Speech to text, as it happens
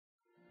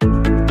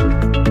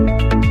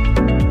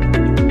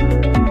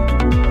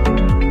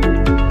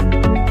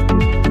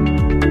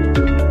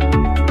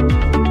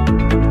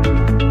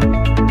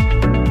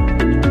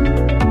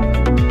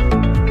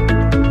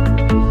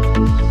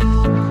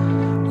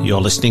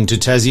listening to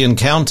Tassie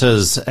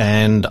Encounters,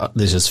 and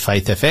this is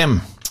Faith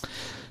FM.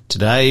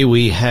 Today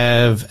we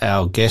have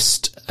our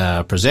guest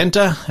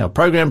presenter, our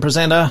program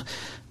presenter,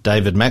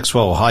 David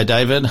Maxwell. Hi,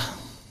 David.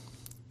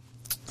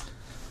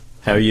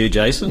 How are you,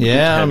 Jason? Yeah, good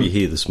to have you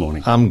here this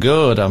morning. I'm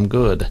good.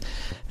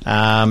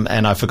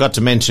 And I forgot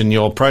to mention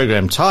your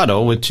program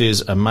title, which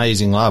is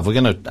Amazing Love.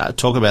 We're going to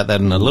talk about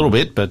that in a little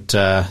bit, but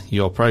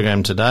your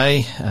program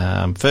today,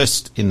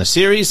 first in the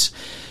series,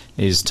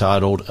 is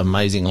titled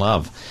Amazing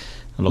Love.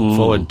 I look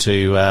forward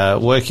to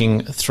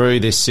working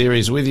through this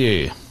series with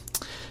you.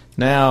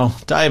 Now,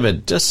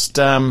 David, just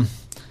tell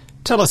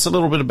us a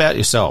little bit about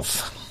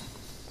yourself.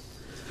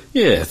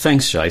 Yeah,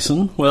 thanks,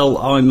 Jason. Well,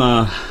 I'm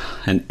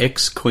an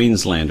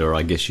ex-Queenslander,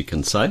 I guess you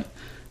can say.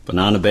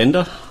 Banana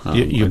bender.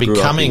 You're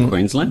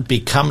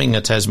becoming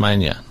a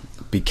Tasmanian.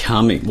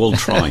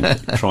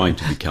 Trying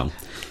to become.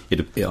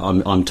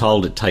 I'm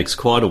told it takes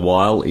quite a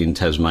while in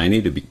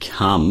Tasmania to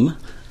become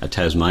a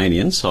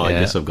Tasmanian, so I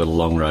guess I've got a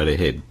long road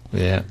ahead.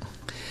 Yeah.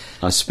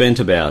 I spent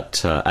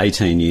about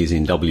 18 years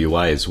in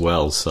WA as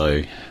well,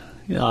 so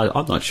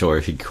I'm not sure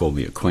if you'd call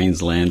me a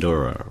Queenslander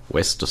or a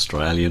West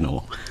Australian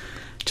or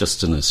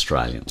just an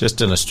Australian.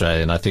 Just an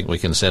Australian. I think we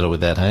can settle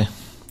with that, hey?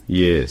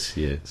 Yes.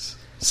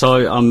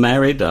 So I'm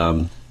married,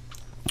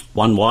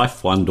 one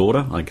wife, one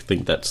daughter. I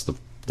think that's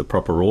the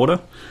proper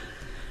order.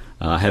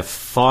 I have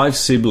 5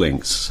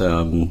 siblings.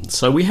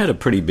 So we had a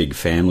pretty big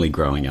family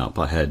growing up.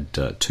 I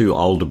had 2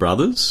 older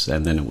brothers,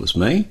 and then it was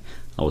me.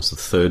 I was the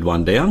third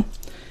one down.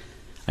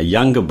 A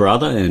younger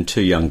brother and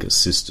 2 younger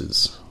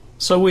sisters.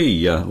 So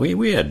we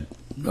had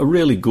a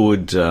really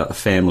good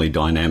family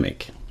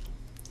dynamic.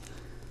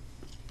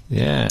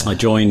 Yeah. I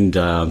joined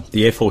the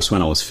Air Force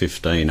when I was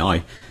 15.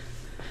 I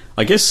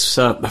guess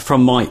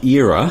from my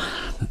era,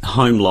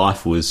 home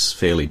life was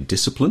fairly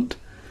disciplined,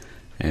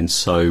 and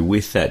so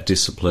with that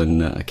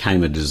discipline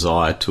came a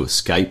desire to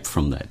escape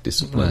from that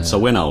discipline. Yeah. So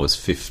when I was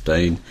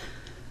 15,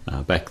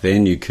 back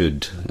then you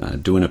could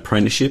do an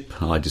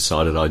apprenticeship. I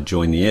decided I'd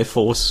join the Air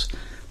Force.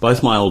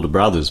 Both my older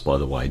brothers, by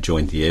the way,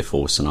 joined the Air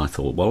Force, and I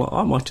thought, well,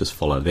 I might just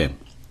follow them.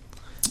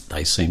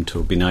 They seem to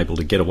have been able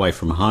to get away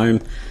from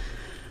home,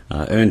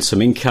 earn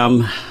some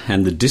income,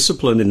 and the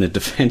discipline in the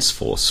Defence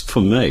Force, for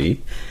me,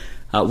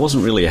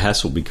 wasn't really a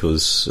hassle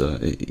because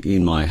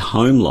in my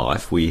home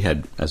life we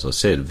had, as I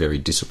said, a very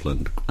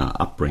disciplined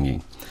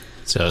upbringing.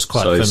 So it's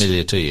quite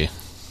familiar to you?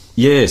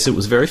 Yes, it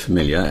was very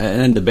familiar.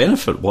 And the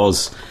benefit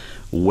was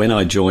when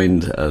I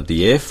joined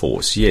the Air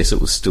Force, yes,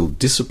 it was still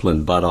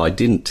disciplined, but I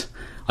didn't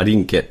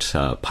get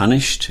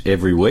punished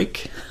every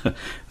week,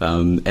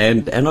 and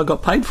I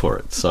got paid for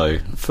it. So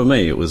for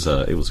me, it was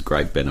a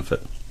great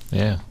benefit.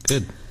 Yeah,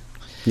 good.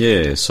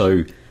 Yeah,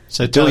 so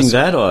doing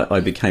that, I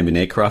became an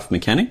aircraft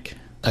mechanic.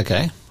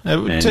 Okay.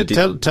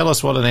 Tell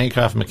us what an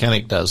aircraft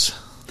mechanic does.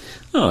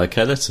 Oh,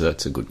 okay, that's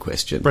a good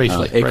question.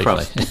 Briefly.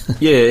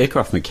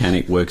 Aircraft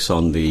mechanic works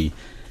on the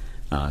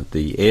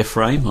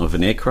airframe of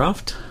an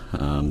aircraft,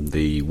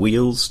 the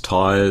wheels,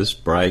 tyres,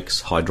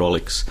 brakes,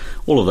 hydraulics,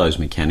 all of those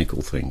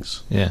mechanical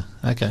things. Yeah,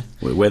 okay.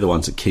 We're the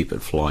ones that keep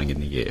it flying in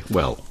the air.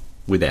 Well,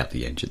 without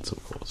the engines,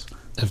 of course.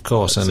 Of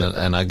course,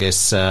 and I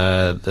guess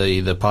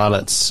the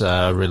pilots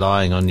are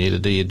relying on you to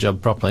do your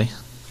job properly.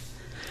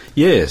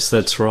 Yes,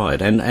 that's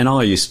right. And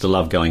I used to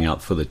love going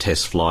up for the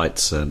test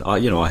flights, and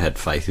I had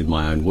faith in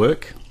my own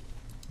work.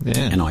 Yeah.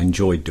 And I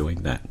enjoyed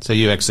doing that. So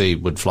you actually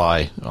would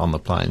fly on the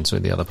planes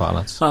with the other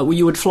pilots? Well,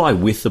 you would fly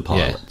with the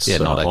pilots. Yeah,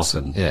 not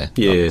often.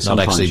 Not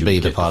actually be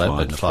the pilot,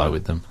 but fly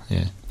with them.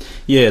 Yeah.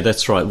 Yeah,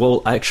 that's right.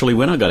 Well, actually,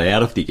 when I got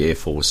out of the Air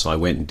Force, I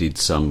went and did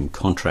some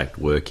contract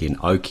work in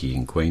Oakey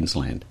in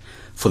Queensland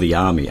for the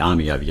Army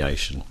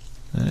Aviation.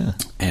 Yeah.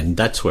 And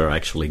that's where I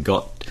actually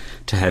got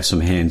to have some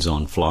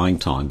hands-on flying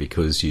time,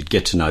 because you'd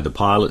get to know the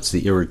pilots.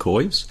 The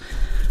Iroquois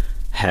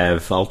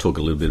I'll talk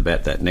a little bit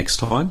about that next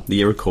time.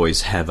 The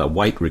Iroquois have a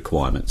weight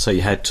requirement, so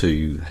you had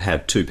to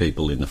have 2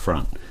 people in the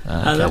front.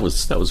 Okay. That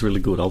was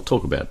really good. I'll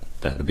talk about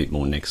that a bit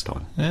more next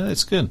time. Yeah,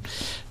 that's good.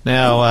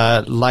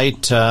 Now,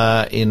 late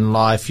in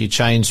life, you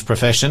changed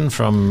profession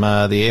from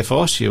the Air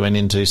Force. You went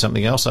into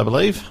something else, I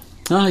believe.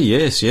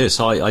 Yes.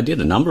 I did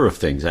a number of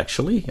things,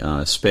 actually.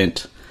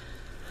 Spent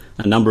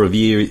a number of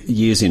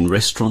years in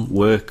restaurant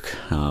work.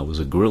 I was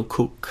a grill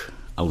cook.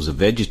 I was a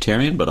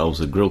vegetarian, but I was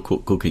a grill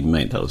cook cooking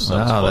meat. That was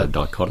quite a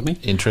dichotomy.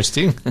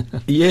 Interesting.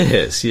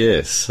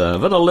 Yes.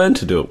 But I learned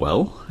to do it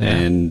well. Yeah.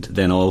 And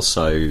then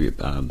also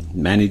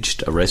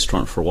managed a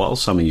restaurant for a while.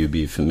 Some of you will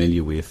be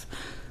familiar with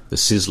the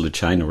Sizzler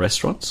chain of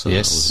restaurants.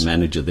 Yes. I was a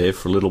manager there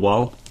for a little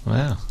while.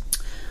 Wow.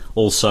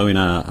 Also in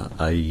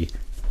a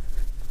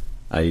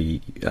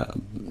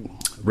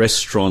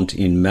restaurant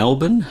in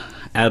Melbourne,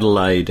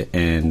 Adelaide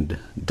and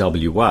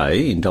WA.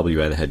 In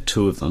WA they had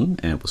 2 of them,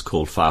 and it was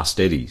called Fast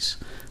Eddie's.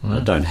 I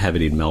don't have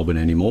it in Melbourne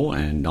anymore,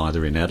 and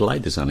neither in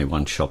Adelaide. There's only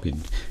one shop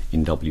in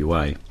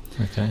WA.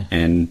 Okay.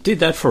 And did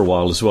that for a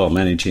while as well,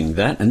 managing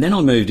that. And then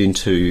I moved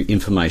into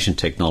information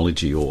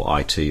technology, or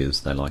IT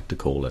as they like to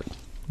call it.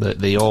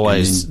 The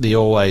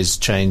always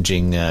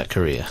changing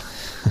career.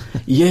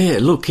 Yeah,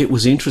 look, it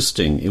was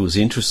interesting. It was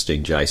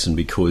interesting, Jason,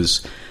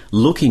 because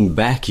looking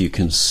back, you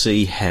can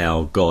see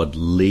how God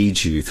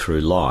leads you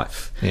through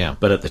life. Yeah.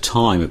 But at the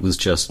time, it was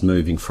just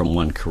moving from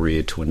one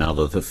career to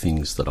another, the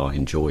things that I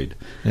enjoyed.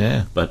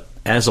 Yeah. But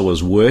as I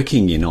was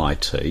working in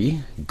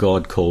IT,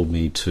 God called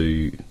me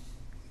to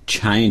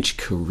change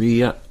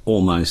career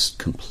almost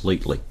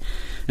completely.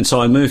 And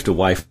so I moved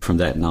away from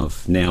that, and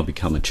I've now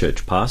become a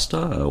church pastor,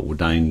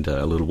 ordained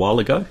a little while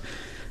ago.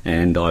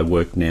 And I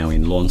work now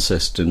in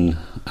Launceston,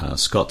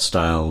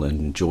 Scottsdale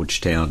and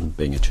Georgetown,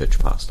 being a church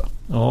pastor.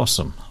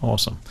 Awesome.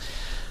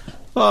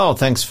 Well,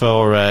 thanks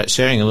for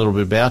sharing a little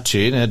bit about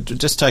you. Now,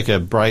 just take a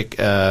break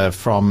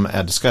from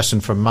our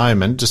discussion for a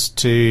moment, just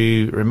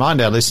to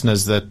remind our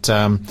listeners that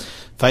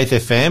Faith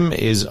FM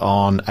is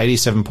on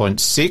 87.6,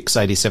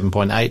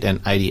 87.8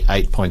 and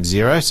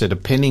 88.0. So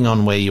depending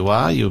on where you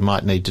are, you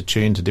might need to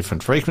tune to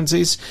different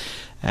frequencies.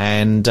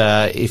 And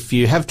if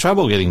you have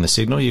trouble getting the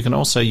signal, you can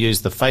also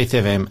use the Faith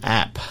FM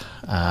app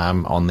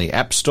on the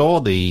App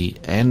Store, the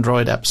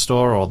Android App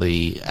Store or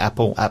the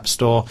Apple App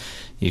Store.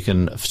 You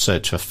can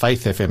search for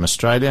Faith FM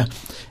Australia.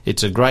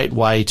 It's a great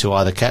way to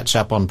either catch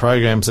up on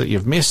programs that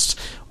you've missed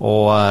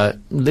or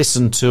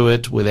listen to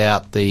it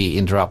without the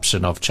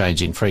interruption of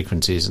changing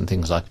frequencies and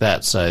things like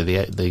that. So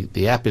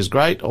the app is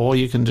great, or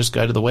you can just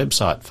go to the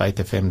website,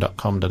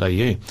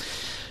 faithfm.com.au.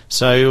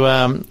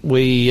 So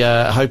we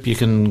hope you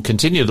can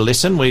continue to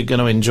listen. We're going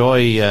to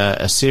enjoy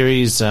a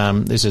series.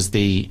 This is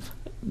the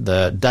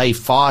day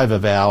 5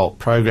 of our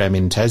program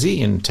in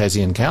Tassie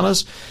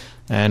Encounters,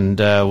 and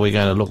we're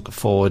going to look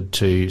forward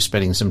to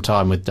spending some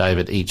time with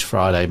David each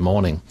Friday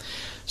morning.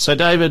 So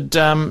David,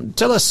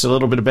 tell us a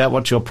little bit about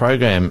what your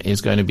program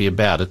is going to be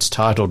about. It's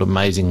titled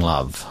Amazing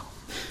Love.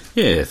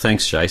 Yeah,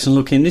 thanks, Jason.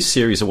 Look, in this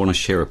series I want to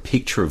share a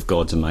picture of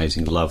God's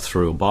amazing love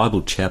through a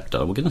Bible chapter.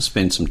 We're going to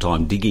spend some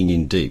time digging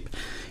in deep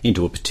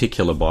into a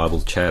particular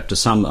Bible chapter.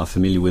 Some are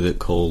familiar with it,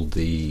 called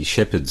the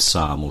Shepherd's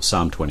Psalm, or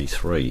Psalm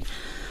 23.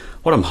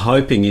 What I'm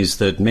hoping is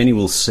that many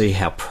will see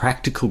how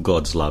practical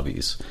God's love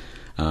is,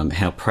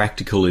 how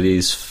practical it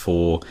is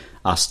for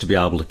us to be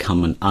able to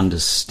come and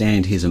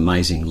understand his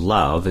amazing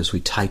love as we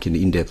take an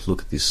in-depth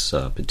look at this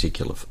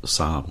particular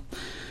psalm.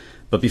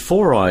 But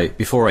before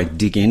I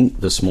dig in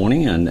this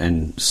morning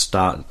and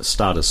start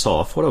us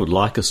off, what I would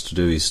like us to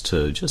do is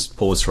to just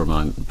pause for a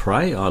moment and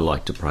pray. I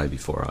like to pray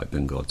before I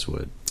open God's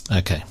Word.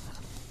 Okay.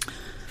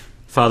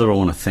 Father, I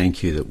want to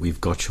thank you that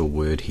we've got your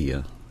Word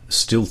here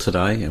still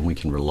today and we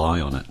can rely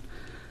on it.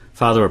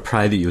 Father, I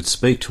pray that you would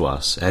speak to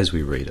us as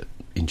we read it.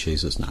 In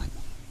Jesus' name.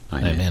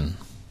 Amen. Amen.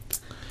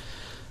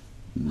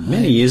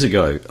 Many years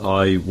ago,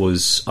 I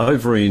was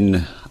over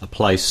in a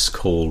place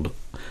called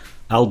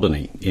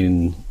Albany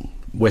in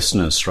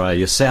Western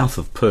Australia, south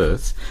of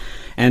Perth,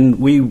 and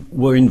we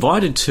were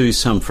invited to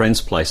some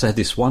friend's place. They had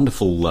this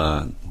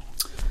wonderful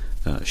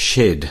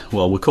shed.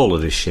 Well, we call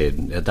it a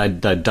shed.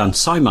 They'd done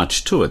so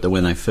much to it that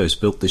when they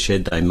first built the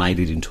shed, they made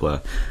it into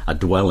a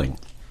dwelling.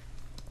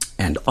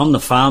 And on the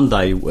farm,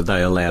 they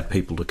allowed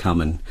people to come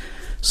and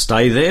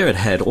stay there. It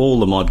had all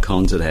the mod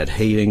cons. It had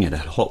heating, it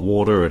had hot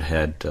water, it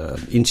had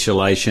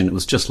insulation. It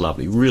was just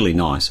lovely, really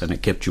nice, and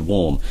it kept you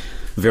warm,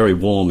 very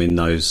warm in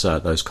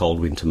those cold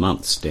winter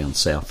months down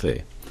south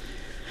there.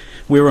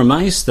 We were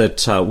amazed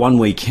that one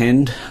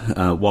weekend,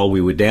 while we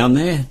were down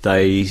there,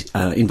 they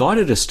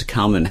invited us to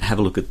come and have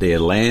a look at their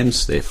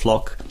lambs, their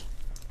flock,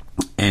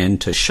 and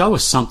to show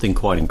us something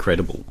quite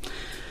incredible.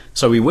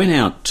 So we went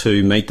out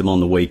to meet them on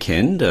the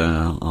weekend.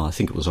 I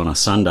think it was on a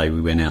Sunday. We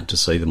went out to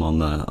see them on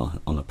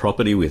the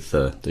property with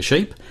the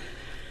sheep,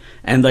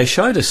 and they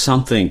showed us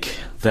something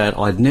that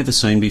I'd never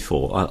seen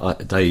before.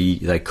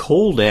 They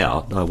called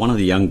out. One of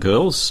the young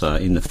girls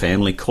in the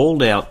family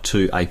called out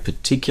to a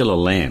particular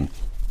lamb,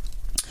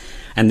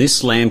 and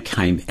this lamb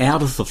came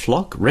out of the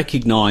flock,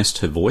 recognised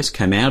her voice,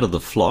 came out of the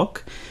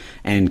flock,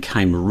 and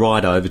came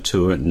right over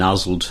to her,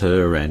 nuzzled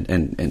her,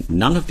 and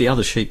none of the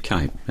other sheep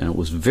came. And it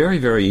was very,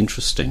 very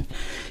interesting.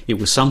 It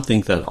was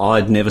something that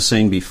I'd never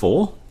seen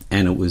before,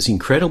 and it was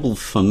incredible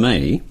for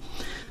me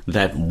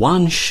that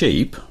one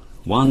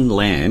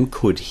lamb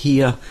could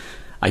hear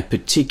a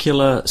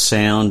particular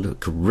sound,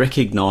 could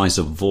recognise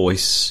a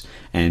voice,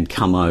 and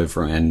come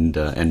over and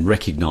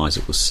recognise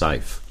it was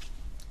safe.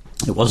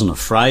 It wasn't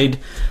afraid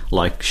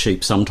like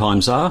sheep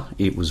sometimes are.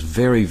 It was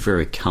very,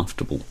 very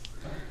comfortable.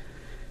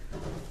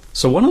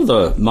 So one of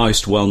the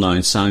most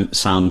well-known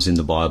psalms in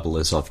the Bible,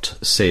 as I've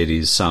said,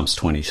 is Psalms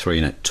 23,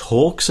 and it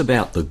talks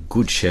about the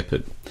Good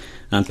Shepherd.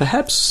 And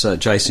perhaps,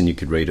 Jason, you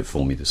could read it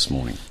for me this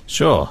morning.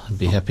 Sure, I'd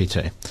be happy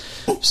to.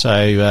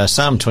 So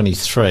Psalm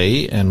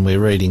 23, and we're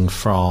reading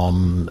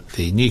from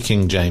the New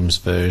King James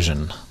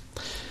Version.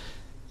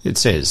 It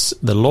says,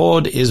 "The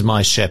Lord is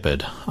my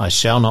shepherd, I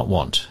shall not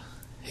want.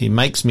 He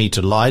makes me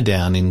to lie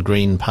down in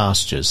green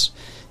pastures.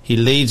 He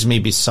leads me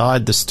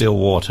beside the still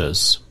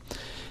waters.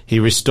 He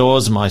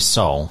restores my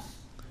soul.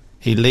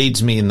 He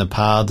leads me in the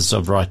paths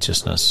of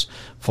righteousness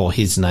for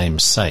his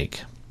name's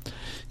sake.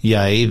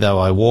 Yea, though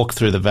I walk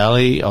through the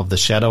valley of the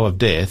shadow of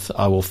death,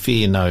 I will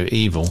fear no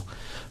evil,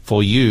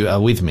 for you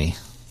are with me.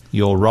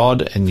 Your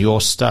rod and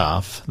your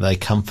staff, they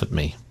comfort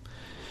me.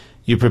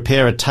 You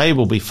prepare a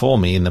table before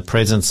me in the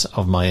presence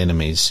of my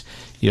enemies.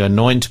 You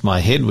anoint my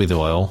head with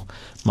oil.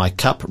 My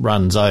cup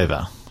runs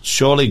over.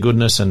 Surely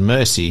goodness and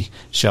mercy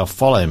shall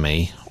follow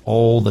me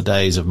all the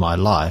days of my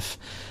life,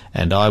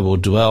 and I will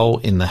dwell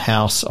in the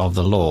house of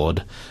the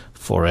Lord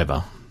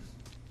forever.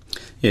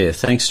 Yeah,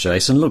 thanks,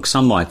 Jason. Look,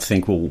 some might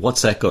think, well,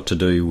 what's that got to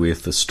do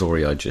with the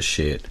story I just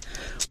shared?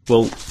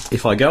 Well,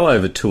 if I go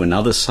over to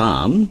another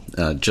psalm,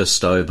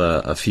 just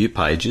over a few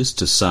pages,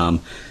 to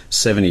Psalm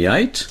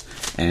 78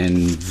 and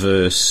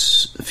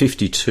verse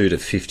 52 to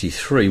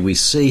 53, we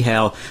see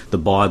how the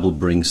Bible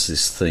brings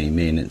this theme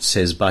in. It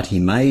says, "But he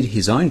made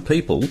his own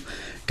people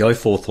go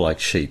forth like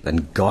sheep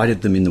and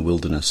guided them in the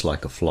wilderness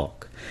like a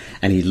flock.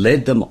 And he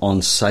led them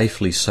on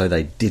safely so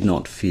they did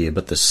not fear,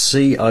 but the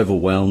sea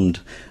overwhelmed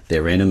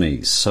their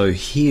enemies." So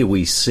here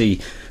we see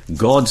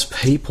God's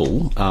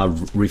people are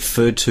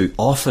referred to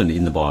often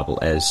in the Bible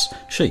as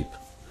sheep,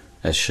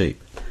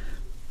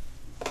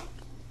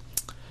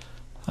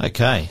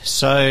 Okay,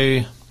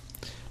 so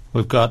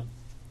we've got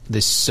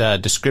this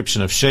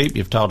description of sheep.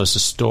 You've told us a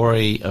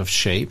story of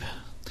sheep.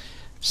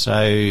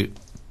 So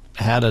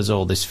how does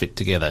all this fit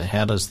together?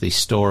 How does the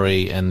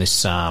story and this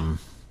psalm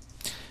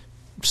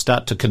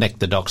start to connect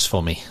the dots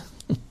for me?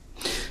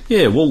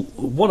 Yeah, well,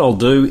 what I'll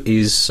do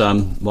is,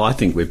 I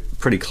think we're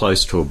pretty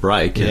close to a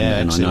break,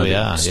 and I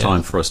know it's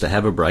time for us to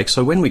have a break.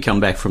 So when we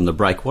come back from the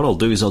break, what I'll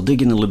do is I'll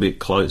dig in a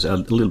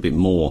little bit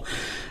more,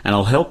 and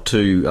I'll help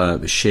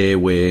to share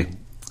where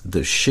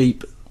the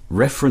sheep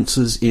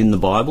references in the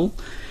Bible,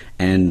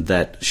 and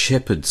that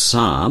shepherd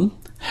psalm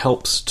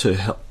helps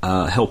to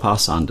help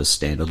us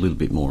understand a little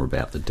bit more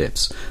about the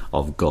depths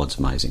of God's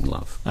amazing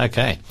love.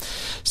 Okay.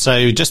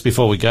 So just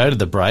before we go to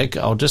the break,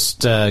 I'll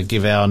just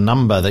give our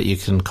number that you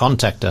can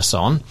contact us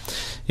on.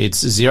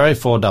 It's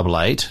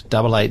 0488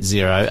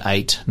 880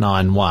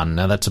 891.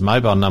 Now, that's a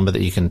mobile number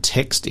that you can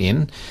text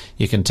in.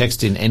 You can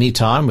text in any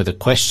time with a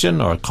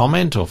question or a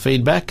comment or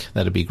feedback.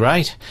 That'd be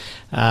great.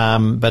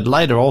 But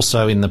later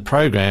also in the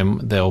program,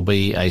 there'll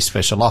be a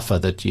special offer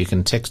that you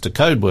can text a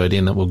code word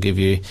in that we'll give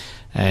you,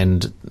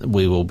 and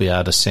we will be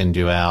able to send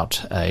you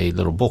out a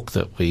little book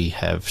that we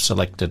have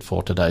selected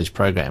for today's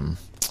program.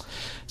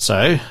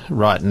 So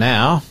right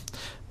now,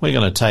 we're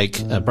going to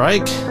take a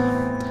break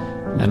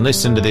and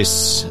listen to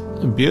this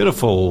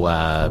beautiful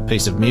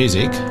piece of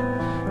music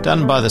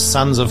done by the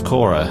Sons of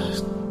Korah.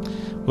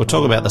 We'll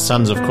talk about the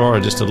Sons of Korah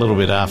just a little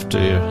bit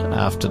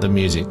after the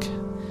music.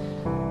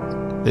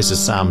 This is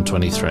Psalm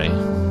 23.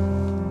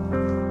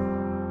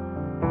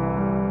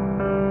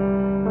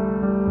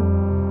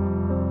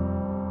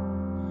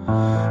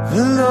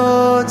 The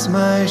Lord's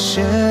my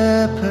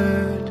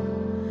shepherd,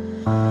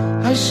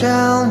 I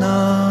shall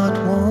not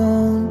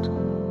want.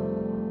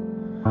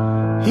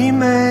 He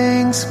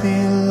makes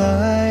me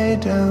lie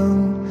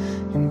down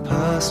in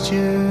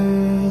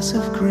pastures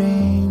of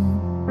green.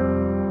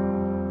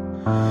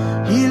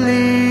 He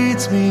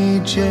leads me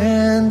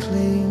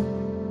gently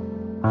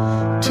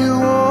to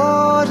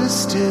water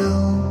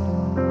still,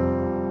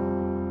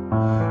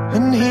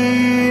 and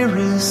he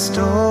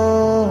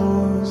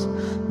restores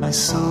my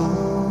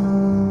soul.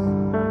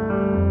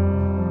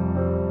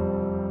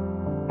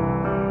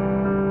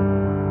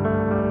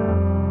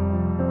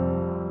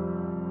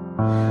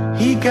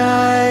 He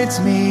guides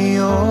me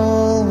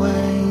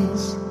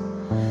always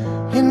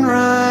in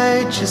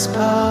righteous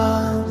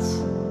paths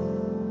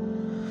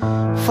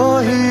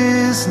for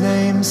his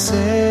name's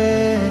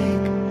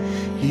sake.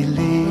 He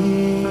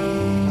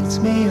leads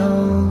me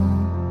on.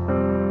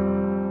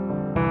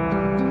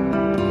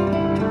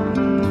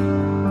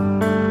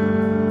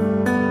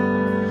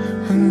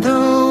 And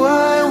though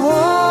I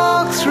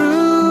walk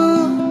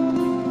through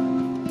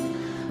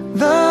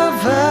the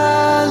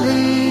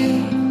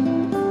valley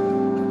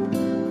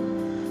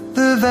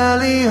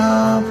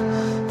of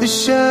the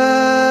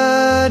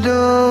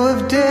shadow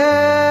of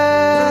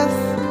death,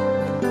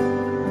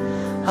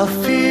 I'll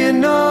fear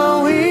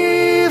no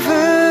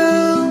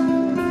evil,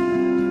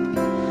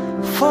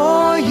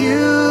 for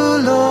you,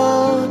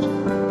 Lord,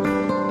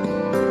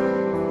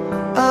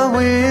 are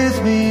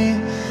with me.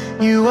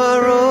 You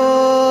are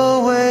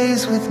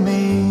always with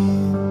me.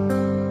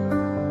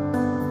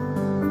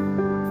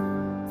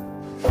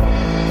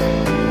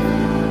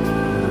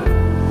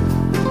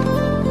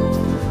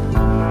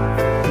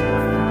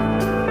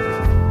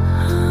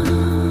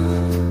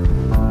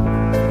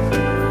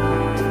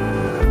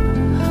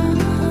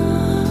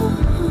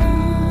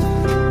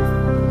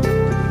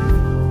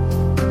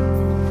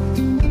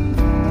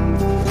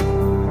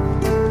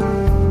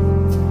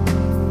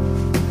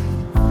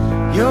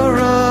 Your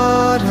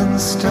rod and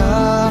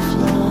staff,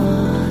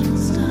 Lord,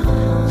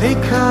 they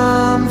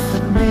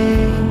comfort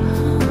me.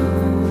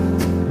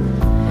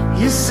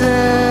 You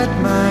set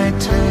my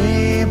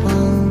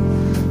table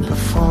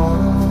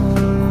before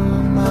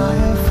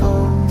my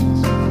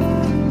foes,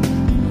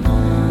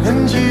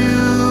 and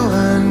you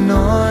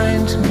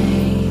anoint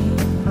me,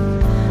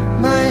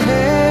 my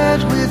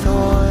head with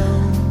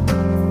oil.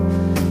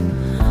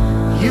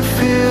 You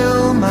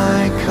fill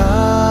my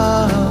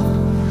cup,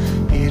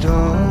 it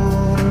overflows.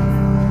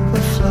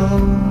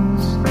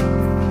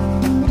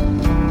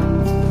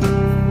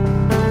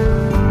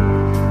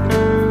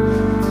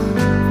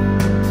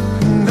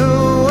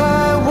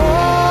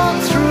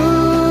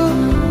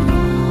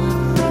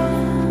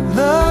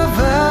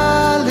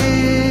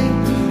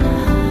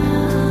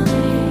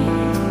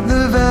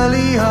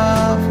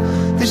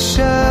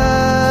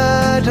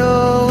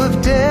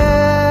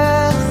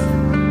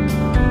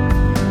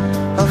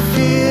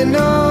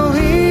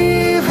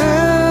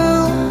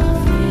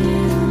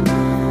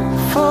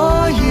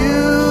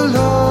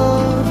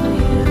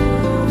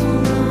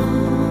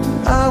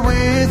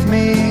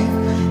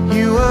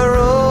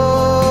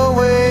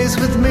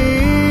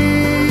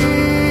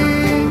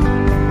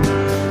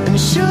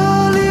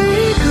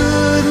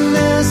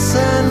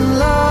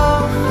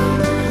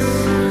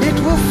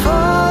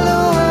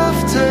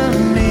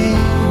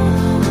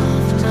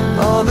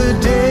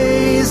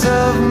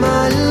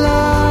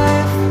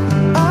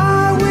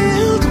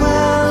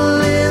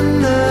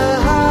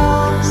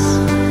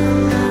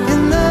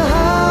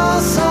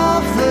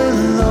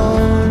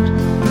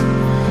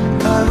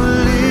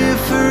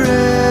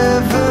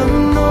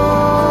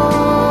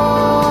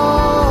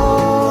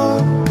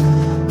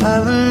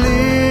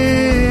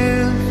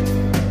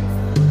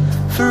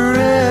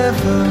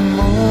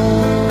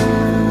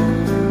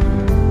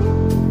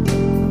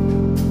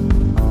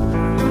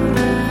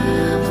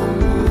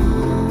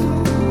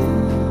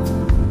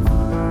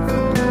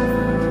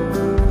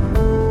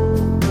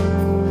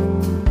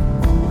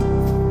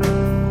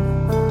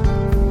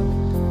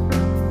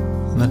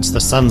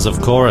 That's the Sons of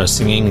Korah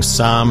singing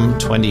Psalm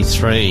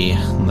 23.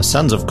 And the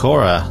Sons of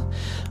Korah,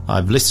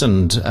 I've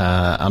listened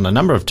on a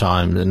number of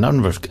times, a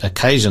number of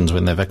occasions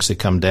when they've actually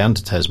come down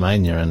to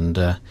Tasmania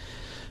and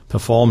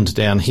performed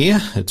down here.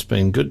 It's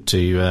been good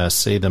to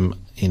see them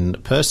in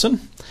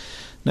person.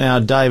 Now,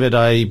 David,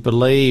 I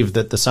believe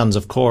that the Sons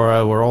of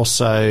Korah were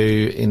also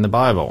in the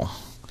Bible.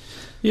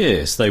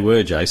 Yes, they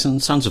were,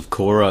 Jason. Sons of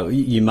Korah,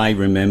 you may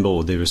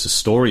remember there is a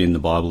story in the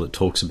Bible that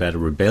talks about a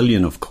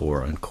rebellion of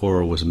Korah, and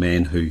Korah was a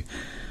man who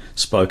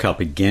spoke up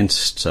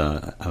against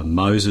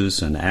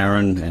Moses and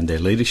Aaron and their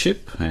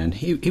leadership, and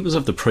he was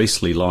of the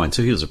priestly line,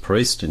 so he was a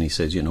priest, and he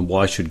says,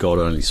 why should God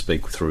only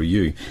speak through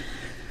you?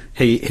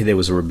 There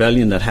was a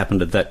rebellion that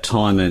happened at that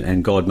time,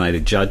 and God made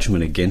a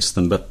judgment against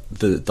them, but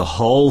the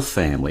whole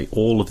family,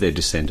 all of their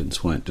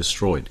descendants weren't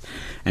destroyed.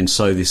 And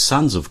so the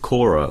Sons of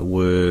Korah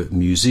were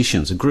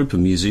musicians, a group of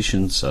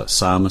musicians,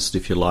 psalmists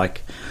if you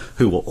like,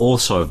 who were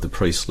also of the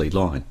priestly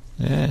line.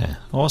 Yeah,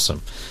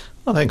 awesome.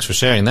 Well, thanks for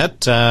sharing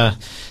that.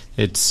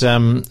 It's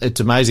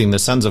amazing. The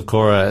Sons of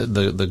Korah,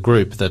 the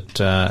group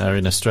that are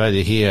in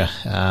Australia here,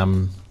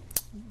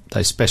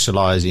 they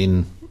specialise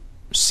in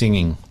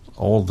singing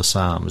all the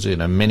psalms,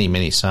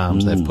 many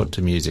psalms they've put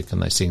to music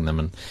and they sing them,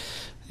 and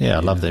I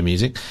love their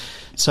music.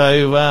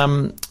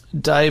 So,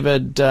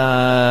 David,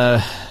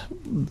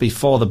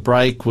 before the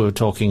break we were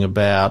talking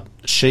about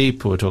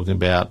sheep, we were talking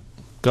about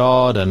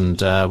God, and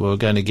we were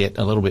going to get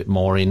a little bit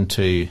more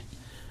into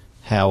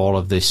how all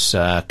of this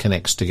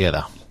connects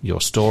together. Your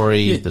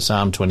story, the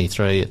Psalm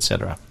 23,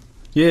 etc.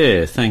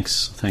 Yeah,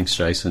 thanks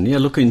Jason. Yeah,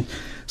 look, in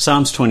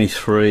Psalms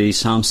 23,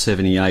 Psalm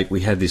 78, we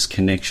have this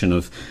connection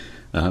of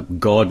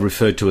God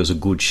referred to as a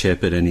good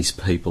shepherd and his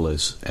people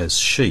as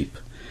sheep.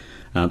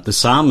 The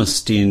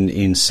psalmist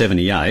in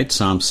 78,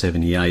 Psalm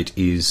 78,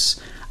 is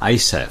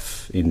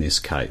Asaph in this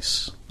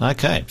case.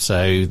 Okay,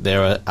 so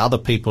there are other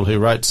people who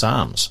wrote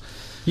psalms.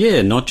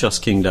 Yeah, not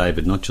just King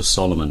David, not just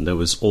Solomon. There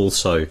was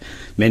also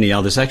many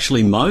others.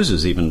 Actually,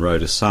 Moses even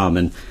wrote a psalm.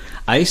 And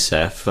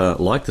Asaph,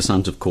 like the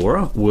Sons of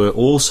Korah, were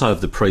also of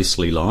the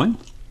priestly line.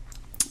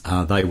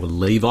 They were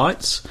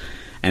Levites.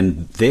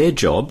 And their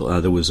job,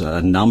 there was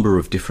a number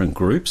of different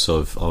groups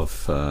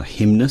of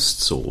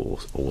hymnists or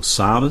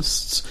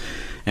psalmists,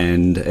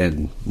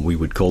 and we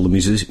would call them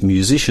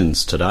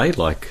musicians today,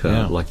 like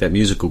that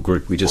musical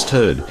group we just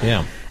heard.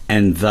 Yeah.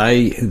 And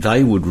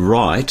they would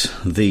write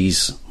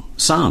these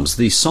psalms,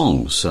 these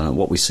songs,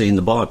 what we see in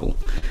the Bible.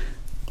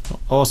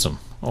 Awesome.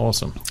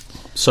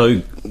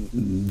 So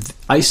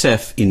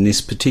Asaph, in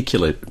this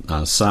particular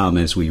psalm,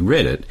 as we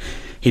read it,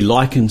 he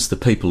likens the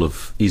people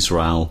of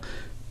Israel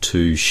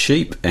to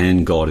sheep,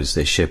 and God is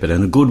their shepherd,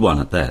 and a good one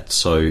at that.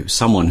 So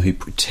someone who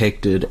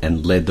protected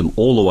and led them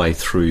all the way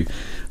through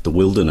the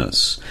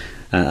wilderness.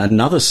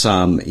 Another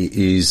psalm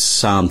is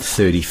Psalm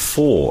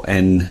 34,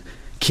 and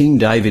King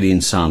David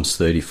in Psalms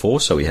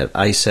 34, so we have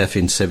Asaph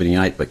in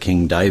 78, but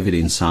King David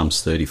in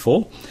Psalms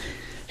 34,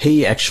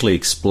 he actually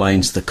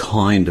explains the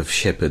kind of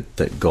shepherd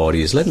that God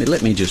is.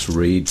 Let me just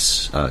read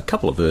a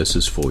couple of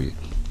verses for you.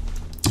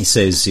 He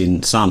says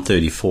in Psalm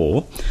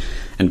 34,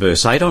 and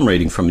verse 8, I'm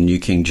reading from a New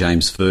King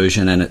James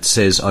Version, and it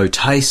says, "O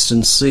taste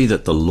and see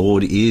that the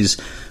Lord is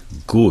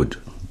good.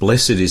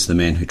 Blessed is the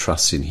man who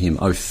trusts in him.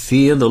 O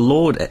fear the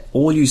Lord,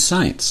 all you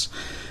saints,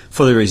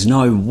 for there is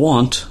no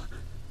want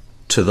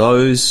to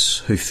those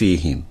who fear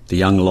him. The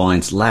young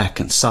lions lack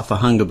and suffer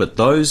hunger, but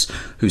those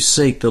who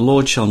seek the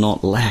Lord shall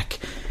not lack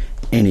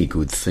any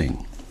good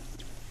thing."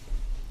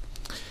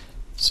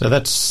 So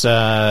that's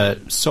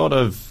sort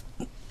of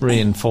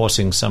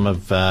reinforcing some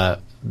of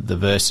the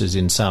verses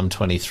in Psalm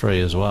 23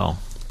 as well.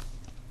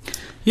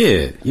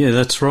 Yeah,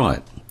 that's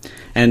right.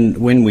 And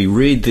when we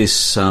read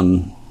this,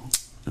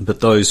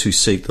 but those who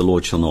seek the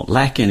Lord shall not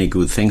lack any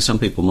good thing, some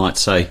people might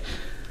say,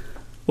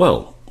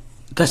 well,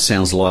 that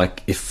sounds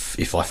like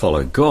if I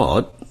follow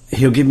God,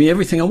 he'll give me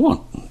everything I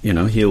want.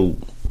 He'll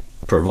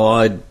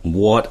provide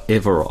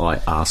whatever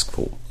I ask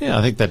for. Yeah,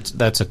 I think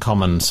that's a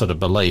common sort of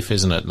belief,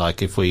 isn't it?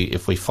 Like if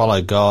we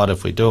follow God,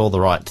 if we do all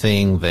the right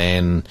thing,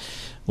 then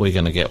we're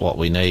going to get what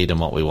we need and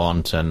what we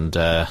want, and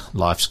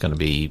life's going to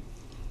be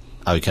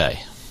okay.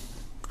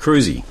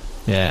 Cruisy.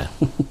 Yeah.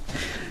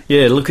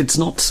 Yeah, look, it's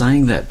not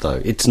saying that,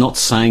 though. It's not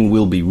saying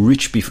we'll be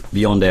rich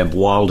beyond our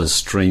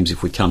wildest dreams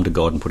if we come to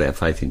God and put our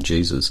faith in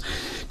Jesus.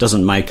 It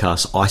doesn't make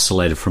us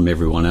isolated from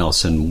everyone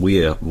else, and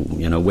we're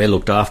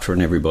looked after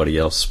and everybody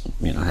else,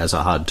 has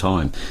a hard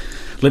time.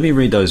 Let me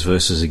read those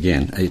verses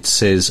again. It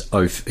says,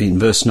 in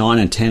verse 9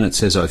 and 10, it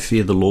says, "O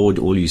fear the Lord,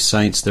 all you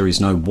saints, there is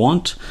no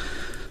want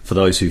for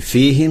those who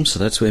fear him." So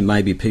that's where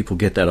maybe people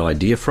get that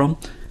idea from.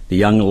 "The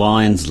young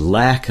lions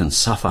lack and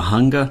suffer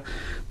hunger,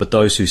 but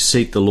those who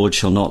seek the Lord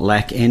shall not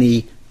lack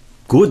any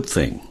good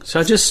thing."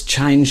 So just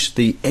change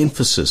the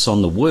emphasis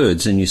on the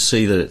words, and you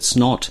see that it's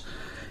not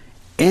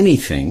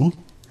anything,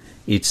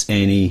 it's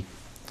any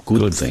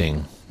good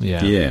thing.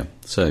 Yeah.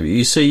 So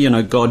you see,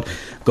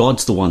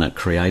 God's the one that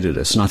created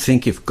us. And I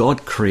think if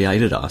God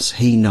created us,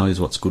 he knows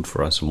what's good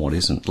for us and what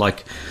isn't.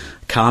 Like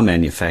car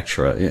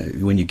manufacturer,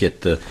 when you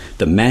get the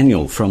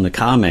manual from the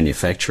car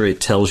manufacturer,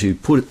 it tells you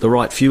put the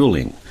right fuel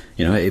in.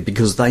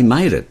 because they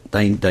made it.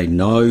 They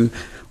know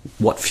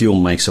what fuel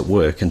makes it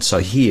work. And so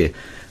here,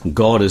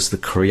 God is the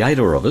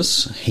creator of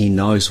us. He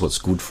knows what's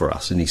good for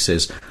us. And he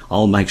says,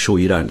 I'll make sure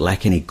you don't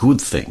lack any good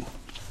thing.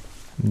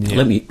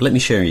 Yeah. Let me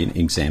share an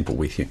example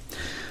with you.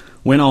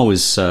 When I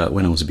was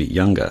a bit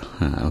younger,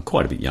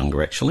 quite a bit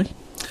younger actually,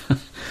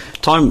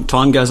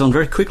 time goes on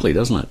very quickly,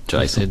 doesn't it,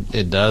 Jason?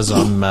 It does.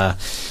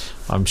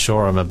 I'm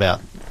sure I'm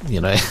about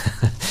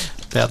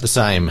about the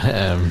same.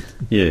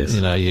 Yes.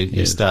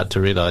 You start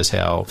to realise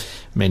how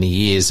many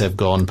years have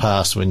gone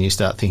past when you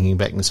start thinking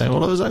back and saying,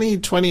 well, it was only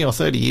 20 or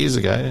 30 years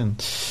ago.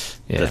 And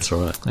yeah, that's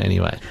right.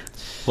 Anyway.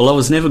 Well, I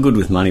was never good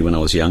with money when I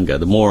was younger.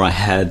 The more I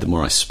had, the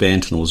more I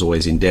spent, and I was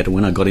always in debt. And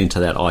when I got into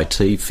that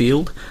IT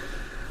field,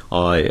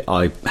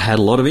 I had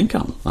a lot of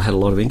income.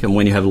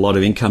 When you have a lot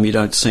of income, you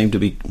don't seem to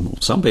be...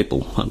 Some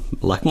people,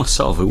 like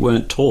myself, who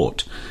weren't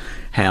taught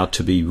how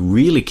to be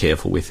really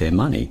careful with their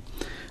money,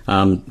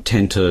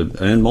 tend to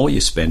earn more,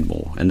 you spend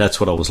more. And that's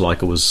what I was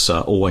like. I was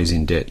always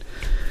in debt.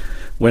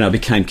 When I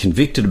became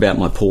convicted about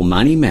my poor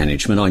money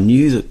management, I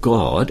knew that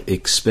God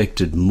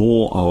expected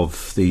more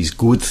of these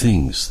good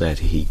things that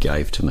he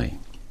gave to me.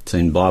 It's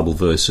in Bible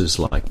verses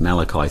like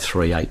Malachi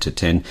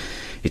 3:8-10.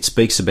 It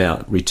speaks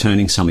about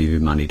returning some of your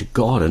money to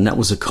God, and that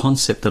was a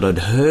concept that I'd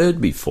heard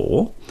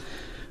before,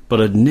 but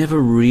I'd never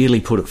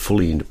really put it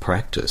fully into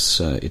practice.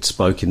 It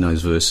spoke in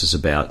those verses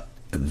about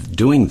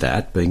doing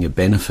that being a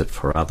benefit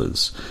for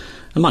others,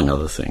 among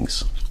other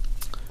things.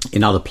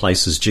 In other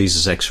places,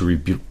 Jesus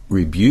actually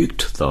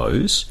rebuked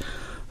those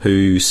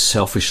who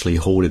selfishly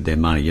hoarded their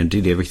money and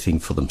did everything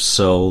for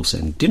themselves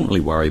and didn't really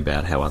worry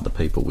about how other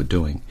people were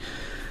doing.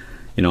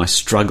 I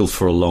struggled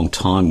for a long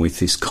time with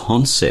this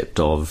concept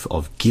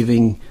of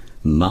giving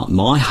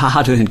my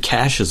hard-earned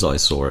cash, as I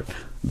saw it,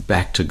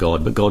 back to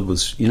God. But God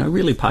was,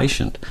 really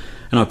patient.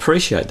 And I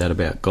appreciate that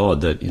about God,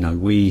 that,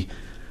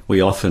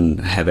 we often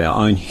have our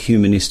own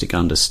humanistic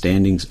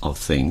understandings of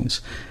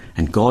things,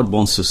 and God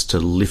wants us to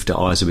lift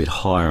our eyes a bit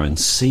higher and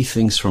see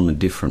things from a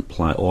different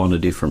plane, on a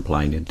different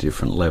plane, at a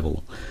different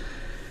level.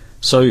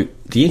 So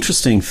the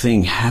interesting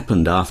thing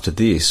happened after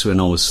this, when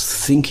I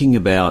was thinking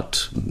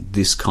about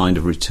this kind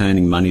of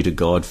returning money to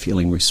God,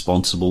 feeling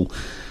responsible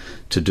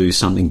to do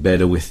something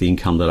better with the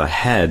income that I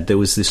had. There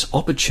was this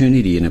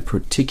opportunity in a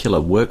particular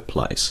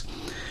workplace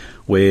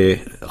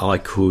where I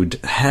could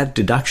have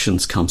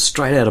deductions come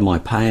straight out of my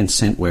pay and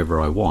sent wherever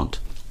I want.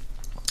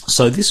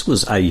 So this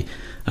was a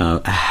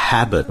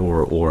habit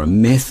or a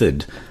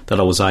method that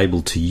I was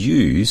able to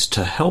use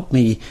to help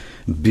me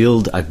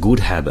build a good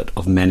habit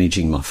of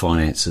managing my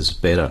finances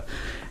better.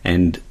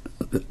 And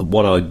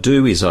what I'd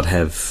do is I'd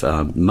have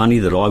money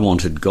that I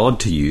wanted God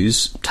to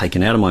use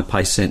taken out of my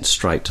pay, sent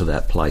straight to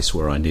that place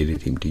where I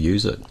needed him to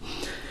use it.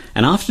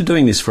 And after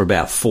doing this for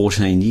about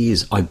 14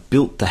 years, I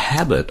built the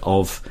habit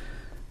of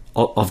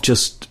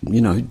just,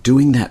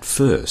 doing that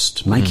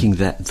first, making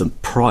that the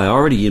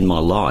priority in my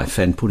life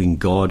and putting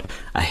God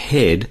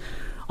ahead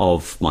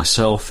of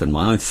myself and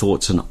my own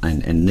thoughts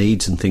and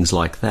needs and things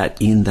like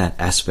that in that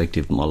aspect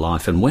of my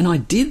life. And when I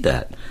did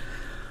that,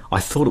 I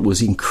thought it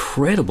was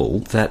incredible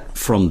that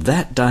from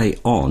that day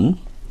on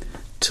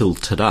till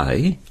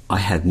today, I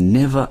have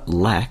never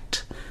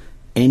lacked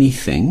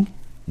anything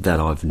that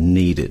I've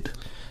needed.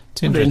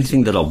 Not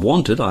anything that I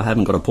wanted. I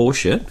haven't got a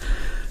Porsche yet,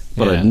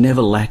 but I've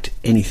never lacked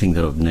anything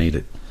that I've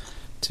needed.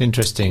 It's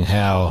interesting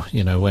how,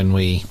 when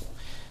we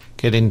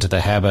get into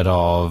the habit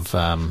of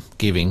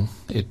giving,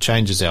 it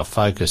changes our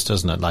focus,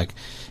 doesn't it? Like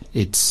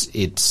it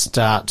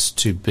starts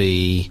to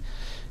be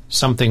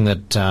something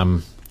that,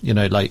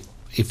 like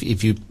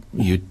if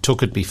you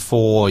took it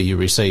before you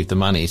received the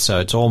money, so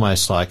it's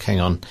almost like, hang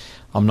on,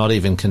 I'm not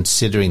even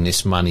considering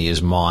this money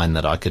as mine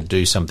that I could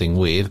do something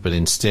with, but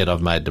instead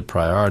I've made the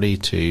priority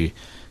to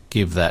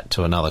give that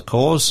to another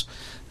cause.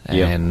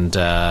 And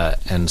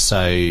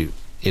so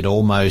it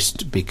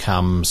almost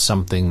becomes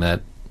something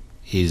that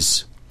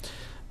is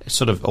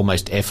sort of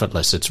almost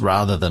effortless. It's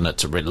rather than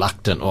it's a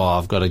reluctant,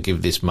 I've got to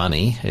give this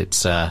money.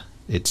 It's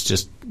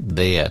just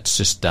there. It's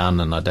just done,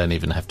 and I don't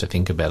even have to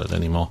think about it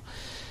anymore.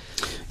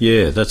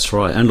 Yeah, that's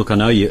right. And look, I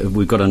know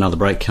we've got another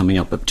break coming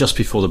up, but just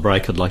before the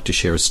break, I'd like to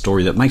share a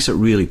story that makes it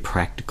really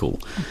practical.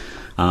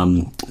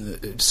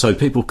 So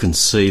people can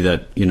see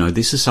that,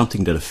 this is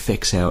something that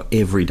affects our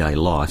everyday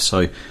life.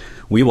 So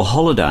we were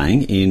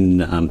holidaying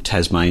in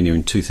Tasmania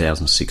in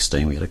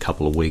 2016. We had a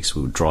couple of weeks.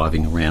 We were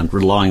driving around,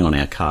 relying on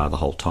our car the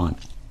whole time.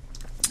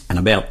 And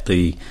about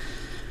the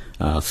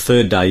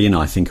third day in,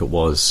 I think it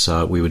was,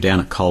 we were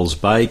down at Coles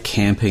Bay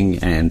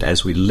camping, and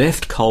as we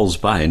left Coles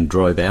Bay and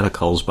drove out of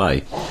Coles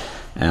Bay,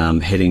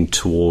 heading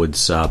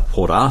towards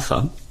Port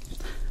Arthur,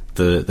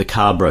 the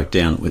car broke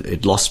down.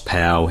 It lost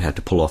power. We had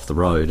to pull off the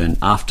road. And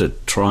after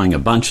trying a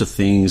bunch of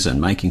things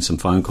and making some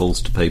phone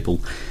calls to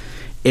people,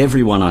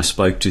 everyone I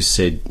spoke to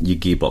said, your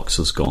gearbox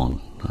is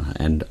gone.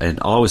 And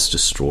I was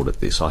distraught at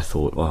this. I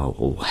thought,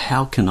 well,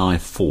 how can I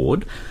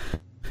afford,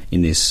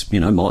 in this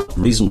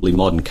reasonably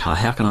modern car,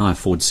 how can I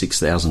afford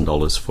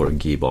 $6,000 for a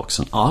gearbox?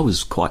 And I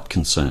was quite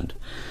concerned.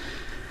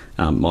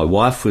 My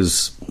wife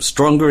was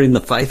stronger in the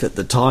faith at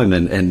the time,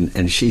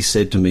 and she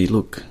said to me,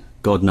 look,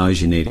 God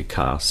knows you need a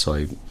car,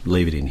 so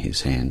leave it in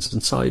his hands.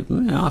 And so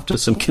after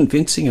some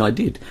convincing, I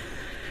did.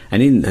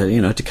 And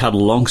to cut a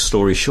long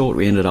story short,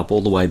 we ended up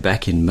all the way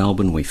back in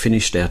Melbourne. We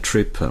finished our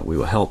trip. We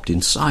were helped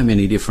in so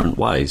many different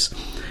ways.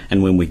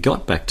 And when we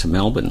got back to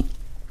Melbourne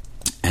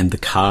and the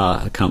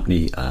car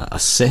company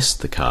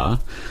assessed the car,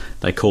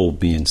 they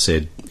called me and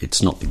said,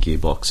 it's not the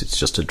gearbox, it's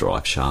just a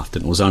drive shaft.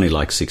 And it was only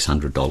like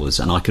 $600,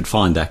 and I could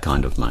find that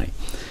kind of money.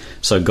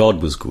 So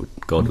God was good.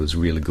 God was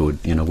really good.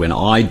 When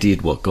I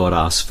did what God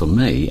asked for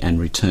me and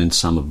returned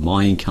some of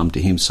my income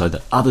to him so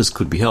that others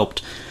could be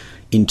helped,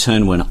 in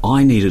turn, when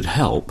I needed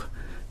help,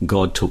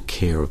 God took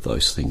care of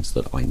those things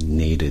that I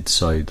needed.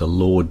 So the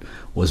Lord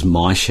was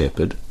my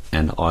shepherd,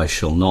 and I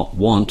shall not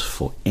want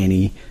for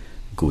any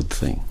good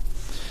thing.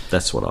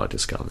 That's what I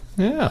discovered.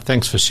 Yeah,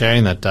 thanks for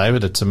sharing that,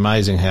 David. It's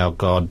amazing how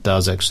God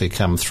does actually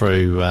come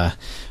through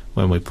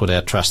when we put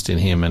our trust in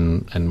him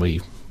and we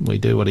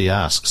do what he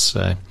asks.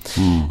 So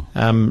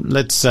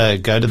let's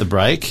go to the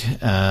break.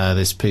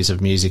 This piece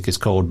of music is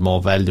called More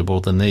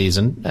Valuable Than These,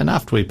 and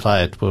after we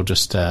play it, we'll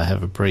just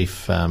have a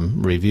brief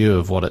review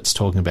of what it's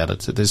talking about.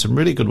 There's some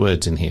really good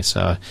words in here,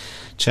 so I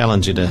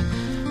challenge you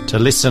to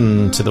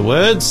listen to the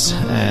words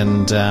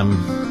and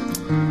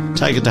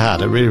take it to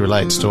heart. It really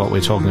relates to what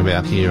we're talking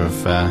about here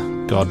of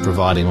God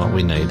providing what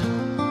we need.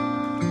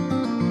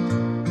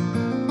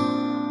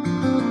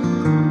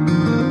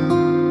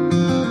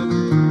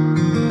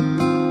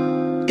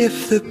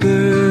 If the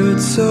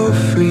birds soar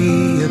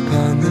free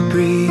upon the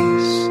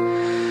breeze,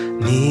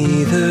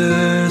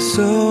 neither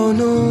sow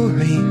nor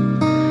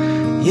reap,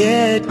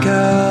 yet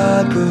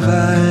God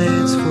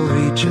provides for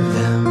each of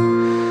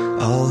them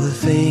all the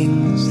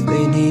things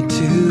they need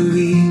to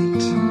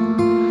eat.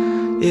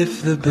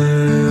 If the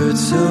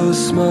birds so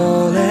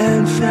small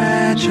and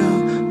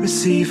fragile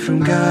receive from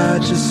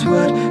God just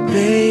what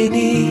they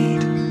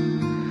need,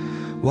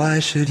 why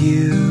should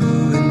you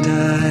and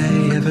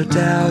I ever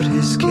doubt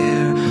his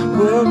care?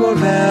 We're more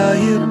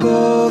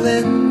valuable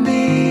than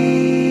these.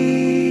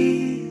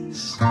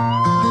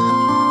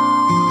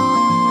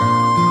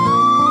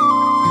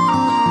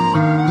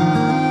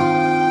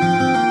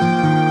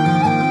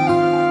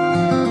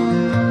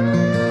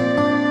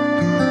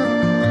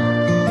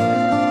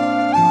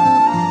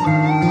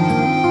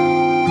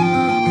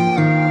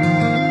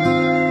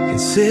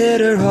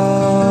 Consider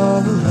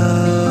all the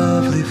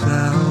lovely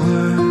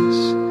flowers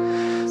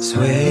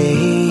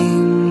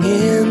swaying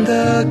in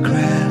the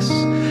grass.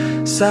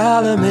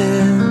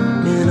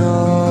 Solomon in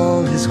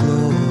all his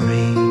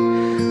glory,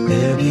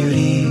 their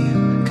beauty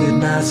could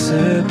not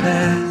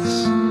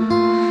surpass.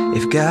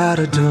 If God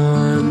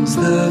adorns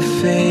the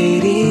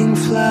fading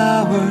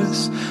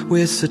flowers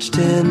with such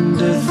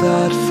tender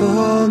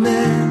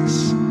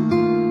thoughtfulness,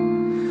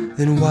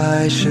 then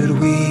why should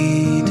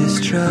we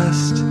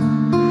distrust?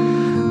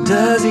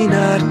 Does he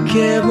not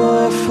care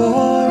more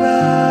for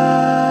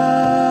us?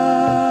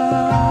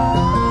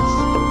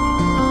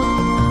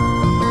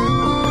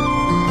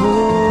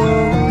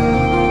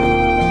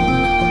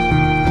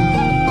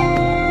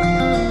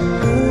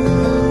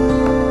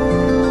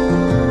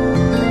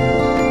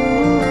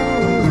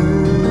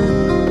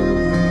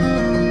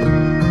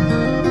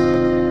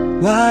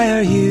 Why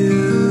are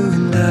you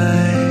and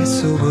I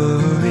so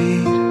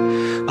worried?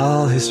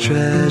 All his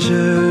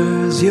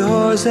treasures,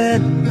 yours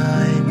and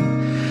mine.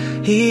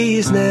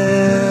 He's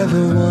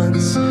never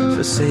once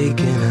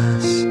forsaken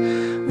us.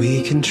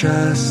 We can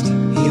trust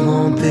he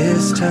won't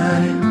this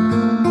time.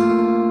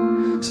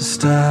 So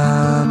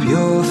stop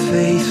your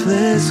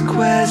faithless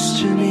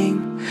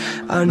questioning.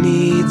 Our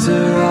needs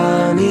are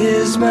on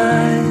his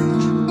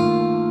mind.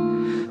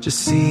 Just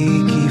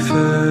seek ye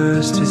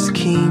first his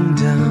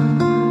kingdom.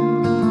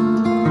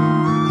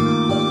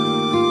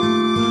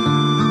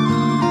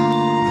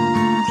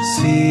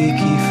 Seek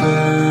ye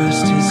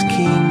first his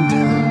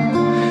kingdom,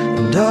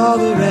 and all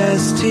the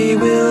rest he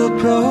will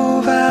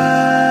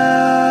provide.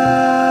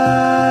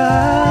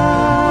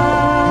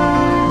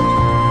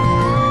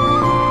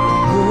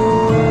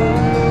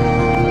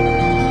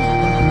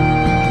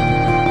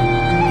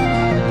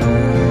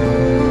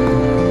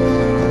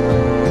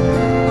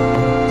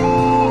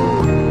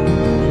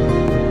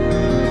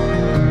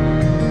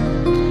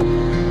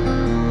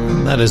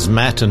 That is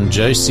Matt and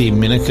Josie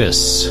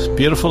Minicus.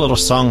 Beautiful little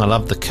song. I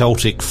love the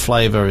Celtic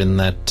flavour in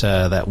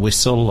that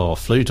whistle or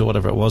flute or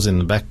whatever it was in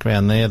the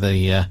background there.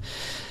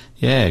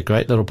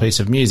 Great little piece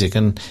of music.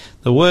 And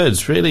the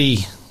words really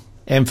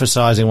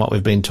emphasising what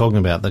we've been talking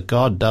about, that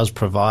God does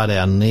provide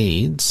our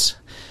needs.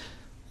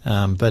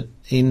 But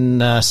in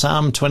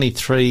Psalm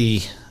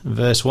 23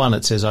 verse 1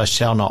 it says, I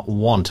shall not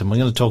want. And we're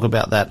going to talk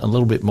about that a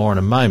little bit more in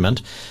a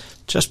moment.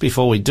 Just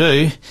before we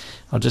do,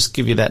 I'll just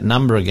give you that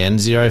number again,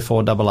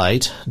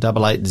 0488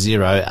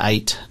 880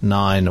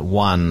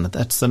 891.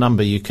 That's the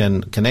number you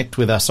can connect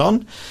with us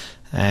on,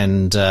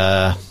 and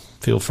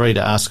feel free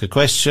to ask a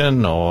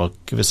question or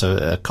give us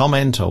a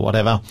comment or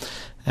whatever.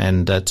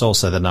 And it's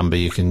also the number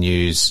you can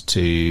use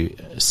to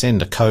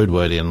send a code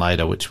word in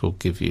later, which we'll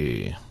give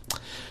you.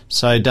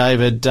 So,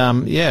 David,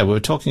 we were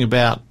talking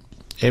about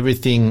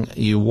everything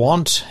you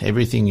want,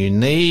 everything you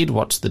need?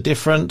 What's the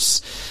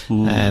difference?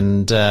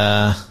 And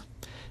tell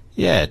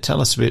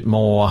us a bit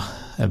more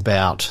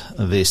about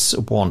this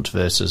want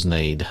versus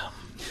need.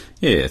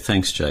 Yeah,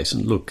 thanks,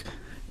 Jason. Look,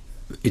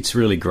 it's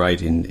really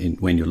great in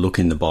when you look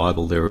in the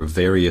Bible, there are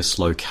various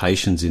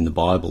locations in the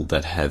Bible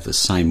that have the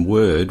same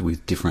word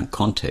with different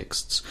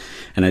contexts.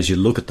 And as you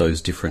look at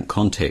those different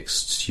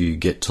contexts, you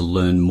get to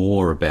learn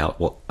more about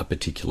what a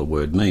particular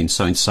word means.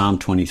 So in Psalm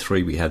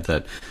 23, we have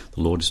that,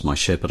 the Lord is my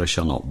shepherd, I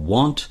shall not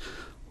want.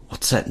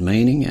 What's that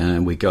meaning?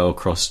 And we go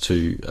across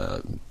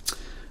to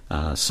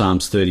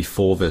Psalms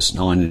 34, verse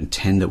 9 and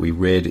 10 that we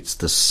read. It's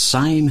the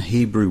same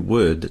Hebrew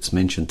word that's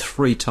mentioned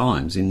 3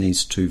 times in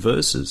these 2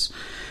 verses.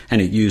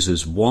 And it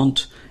uses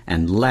want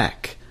and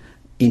lack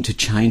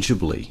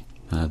interchangeably.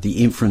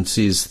 The inference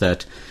is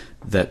that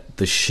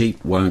the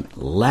sheep won't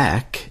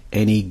lack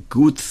any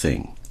good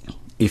thing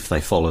if they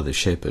follow the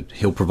shepherd.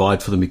 He'll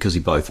provide for them because he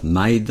both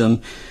made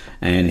them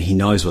and he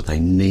knows what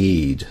they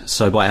need.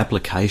 So by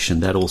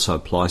application, that also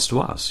applies to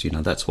us.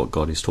 That's what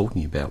God is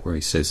talking about, where he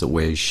says that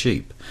we're his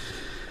sheep.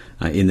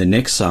 In the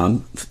next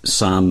Psalm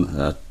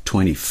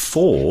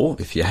 24,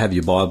 if you have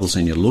your Bibles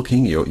and you're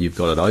looking, you've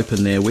got it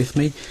open there with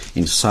me.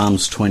 In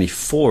Psalms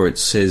 24, it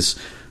says,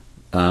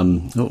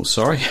 I'm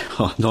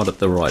not at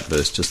the right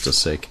verse, just a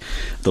sec.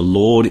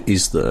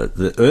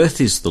 The earth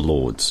is the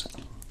Lord's,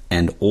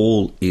 and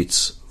all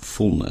its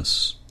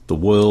fullness, the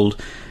world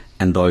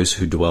and those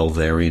who dwell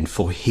therein.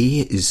 For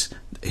he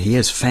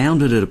has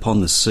founded it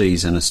upon the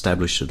seas and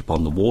established it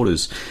upon the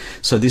waters.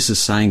 So this is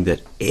saying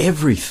that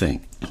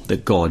everything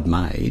that God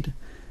made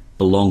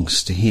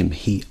belongs to him.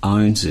 He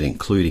owns it,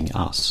 including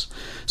us.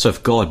 So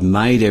if God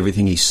made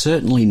everything, he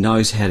certainly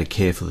knows how to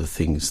care for the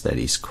things that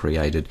he's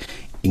created,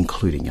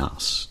 including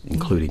us.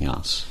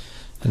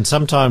 And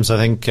sometimes I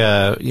think,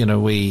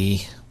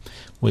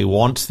 we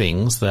want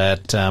things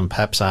that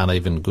perhaps aren't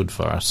even good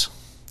for us.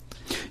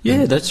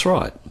 Yeah, that's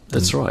right.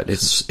 That's right.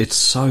 It's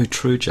so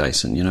true,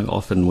 Jason.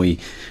 Often we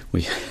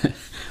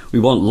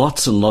want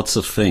lots and lots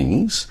of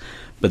things,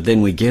 but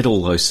then we get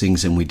all those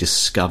things and we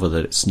discover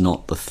that it's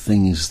not the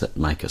things that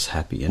make us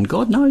happy. And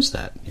God knows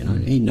that.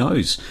 He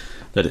knows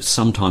that it's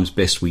sometimes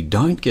best we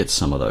don't get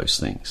some of those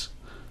things.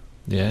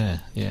 Yeah.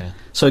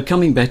 So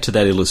coming back to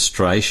that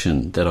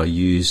illustration that I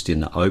used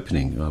in the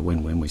opening,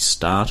 when we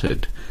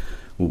started,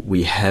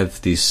 we have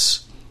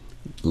this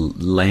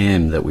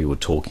lamb that we were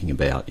talking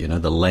about,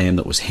 the lamb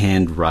that was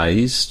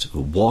hand-raised.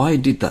 Why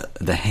did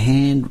the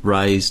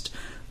hand-raised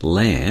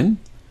lamb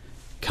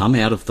come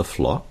out of the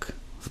flock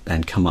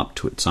and come up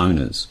to its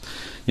owners?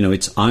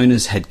 Its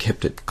owners had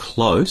kept it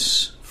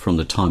close from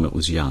the time it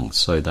was young,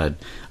 so they'd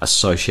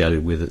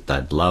associated with it,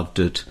 they'd loved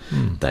it,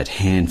 they'd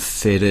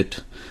hand-fed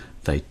it,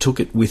 they took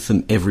it with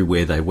them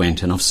everywhere they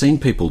went. And I've seen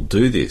people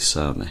do this.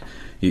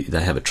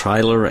 They have a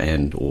trailer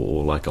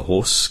or like a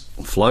horse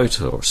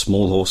float or a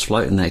small horse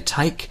float, and they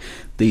take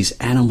these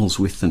animals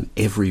with them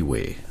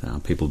everywhere.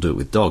 People do it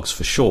with dogs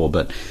for sure,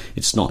 but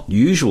it's not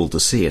usual to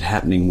see it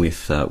happening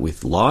with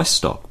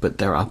livestock. But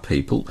there are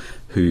people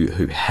who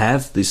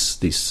have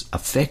this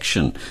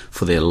affection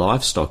for their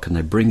livestock, and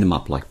they bring them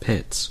up like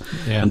pets.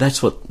 Yeah. And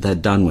that's what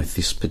they've done with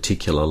this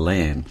particular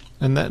lamb.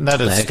 And that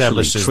they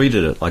establishes, actually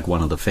treated it like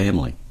one of the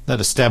family. That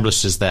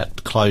establishes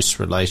that close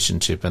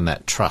relationship and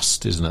that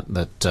trust, isn't it?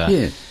 That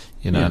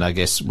and I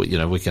guess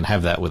we can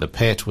have that with a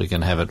pet, we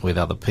can have it with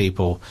other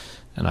people,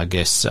 and I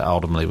guess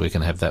ultimately we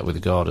can have that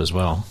with God as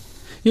well.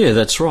 Yeah,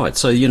 that's right.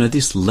 So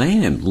this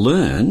lamb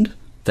learned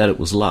that it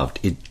was loved.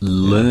 It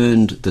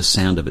learned the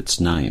sound of its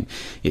name.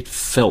 It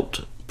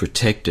felt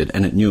protected,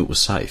 and it knew it was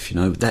safe.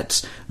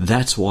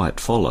 That's why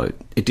it followed.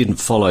 It didn't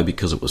follow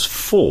because it was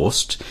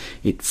forced.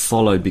 It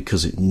followed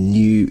because it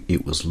knew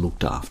it was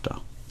looked after.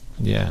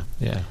 Yeah.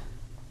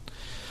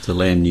 The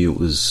lamb knew it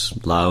was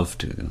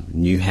loved,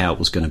 knew how it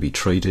was going to be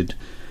treated,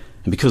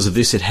 and because of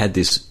this, it had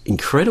this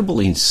incredible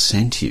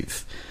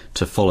incentive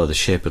to follow the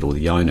shepherd or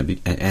the owner.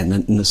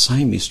 And the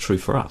same is true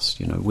for us.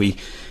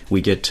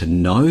 We get to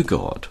know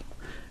God.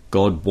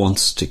 God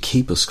wants to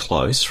keep us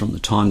close from the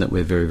time that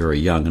we're very, very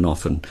young, and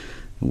often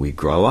we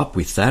grow up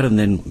with that, and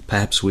then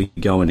perhaps we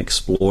go and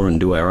explore and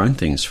do our own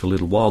things for a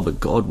little while, but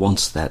God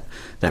wants that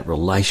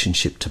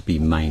relationship to be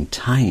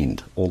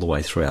maintained all the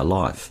way through our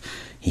life.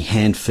 He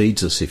hand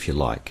feeds us, if you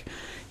like.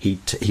 He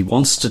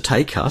wants to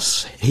take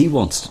us. He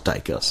wants to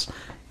take us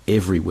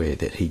everywhere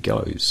that he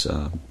goes,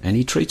 and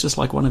he treats us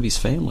like one of his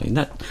family. And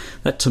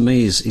that to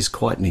me is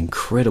quite an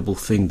incredible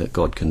thing that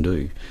God can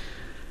do.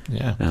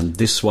 Yeah.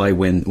 This way,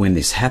 when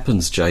this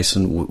happens,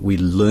 Jason, we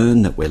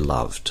learn that we're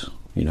loved.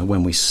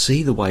 When we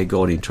see the way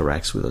God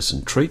interacts with us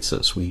and treats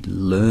us, we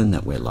learn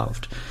that we're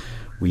loved.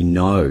 We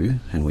know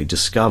and we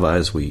discover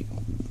as we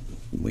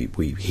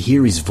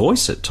hear his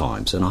voice at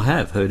times, and I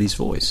have heard his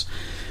voice.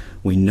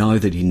 We know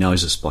that he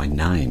knows us by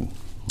name.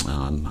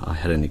 I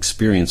had an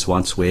experience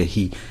once where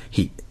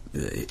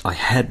I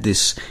had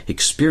this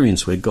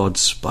experience where God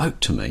spoke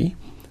to me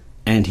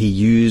and he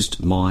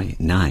used my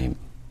name.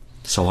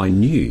 So I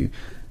knew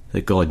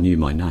that God knew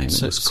my name.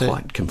 It was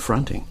quite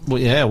confronting. Well,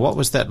 yeah, what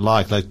was that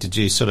like? Like, did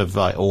you sort of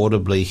like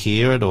audibly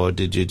hear it, or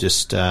did you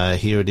just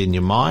hear it in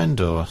your mind,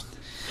 or?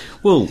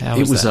 Well,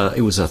 it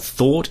was a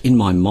thought in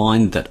my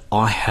mind that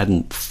I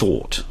hadn't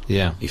thought.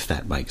 Yeah, if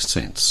that makes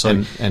sense.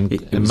 So and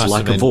it was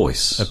like a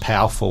voice, a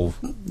powerful.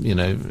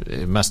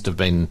 It must have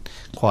been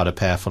quite a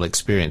powerful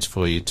experience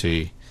for you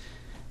to,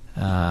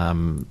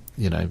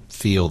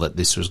 feel that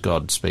this was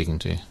God speaking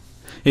to you.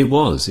 It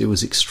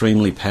was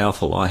extremely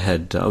powerful. I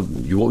had.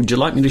 Would you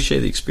like me to share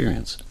the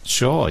experience?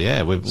 Sure. Yeah.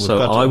 I was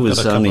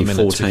only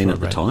 14 at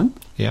the time.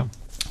 Yeah.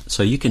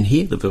 So you can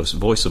hear the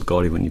voice of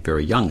God when you're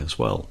very young as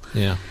well.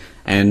 Yeah.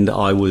 And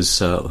I was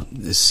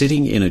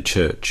sitting in a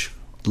church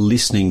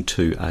listening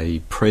to a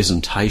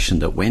presentation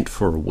that went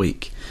for a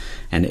week.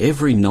 And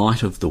every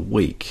night of the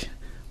week,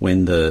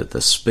 when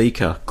the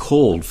speaker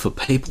called for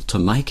people to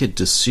make a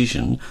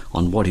decision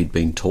on what he'd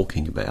been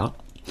talking about,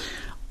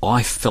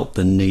 I felt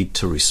the need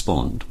to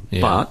respond.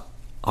 Yeah. But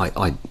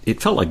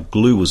it felt like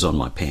glue was on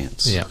my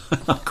pants. Yeah.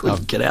 I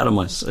couldn't get out of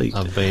my seat.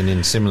 I've been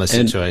in similar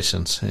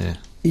situations, yeah.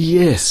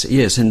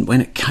 Yes. And when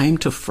it came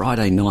to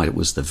Friday night, it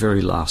was the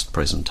very last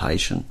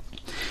presentation.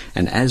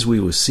 And as we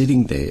were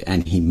sitting there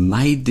and he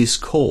made this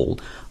call,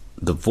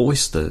 the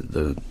voice,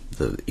 the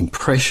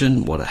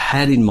impression, what it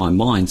had in my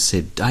mind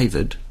said,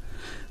 David,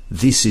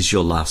 this is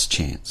your last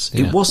chance.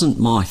 Yeah. It wasn't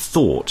my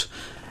thought,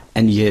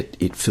 and yet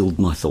it filled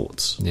my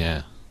thoughts.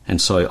 Yeah. And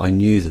so I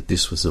knew that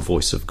this was the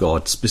voice of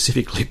God,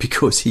 specifically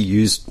because he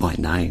used my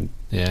name.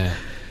 Yeah.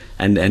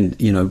 And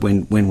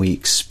when we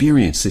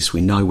experience this, we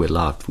know we're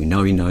loved. We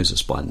know he knows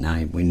us by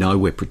name. We know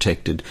we're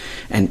protected.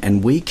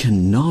 And we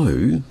can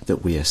know that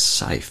we are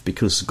safe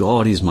because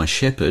God is my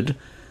shepherd.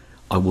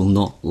 I will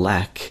not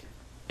lack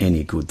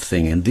any good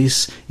thing. And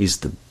this is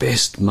the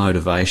best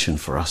motivation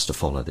for us to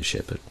follow the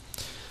shepherd.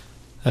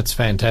 That's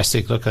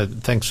fantastic. Look,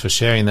 thanks for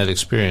sharing that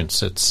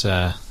experience. It's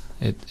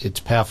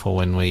powerful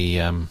when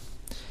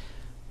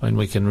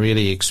we can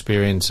really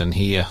experience and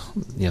hear,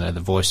 the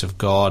voice of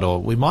God,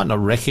 or we might not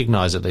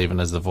recognise it even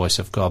as the voice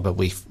of God, but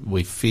we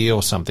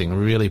feel something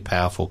really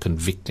powerful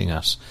convicting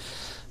us.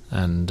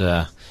 And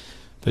but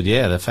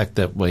yeah, the fact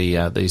that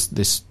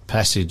this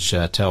passage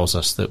tells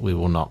us that we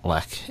will not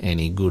lack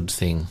any good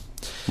thing.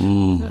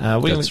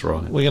 That's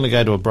right. We're going to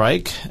go to a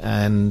break,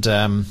 and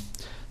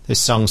this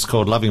song's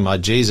called "Loving My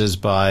Jesus"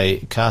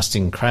 by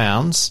Casting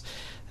Crowns.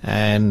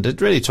 And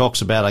it really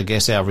talks about, I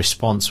guess, our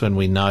response when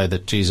we know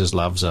that Jesus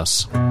loves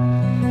us.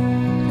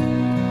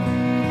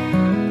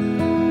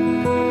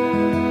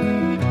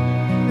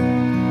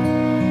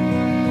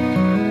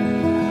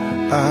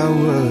 I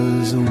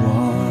was a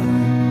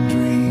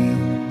wandering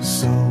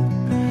soul,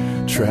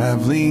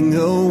 traveling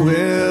a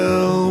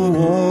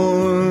well-worn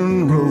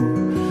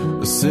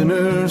road, a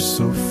sinner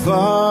so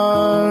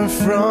far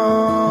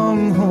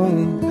from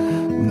home,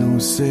 no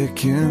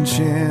second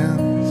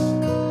chance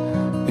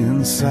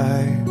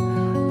inside.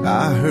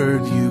 I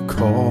heard you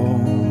call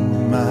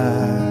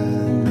my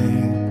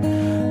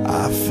name.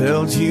 I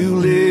felt you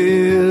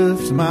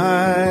lift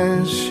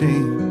my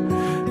shame,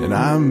 and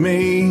I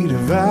made a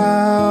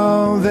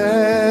vow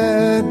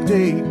that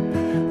day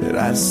that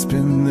I'd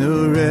spend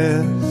the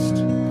rest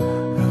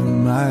of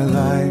my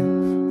life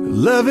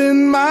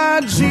loving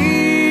my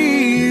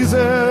Jesus,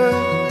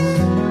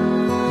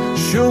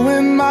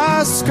 showing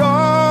my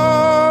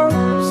scars,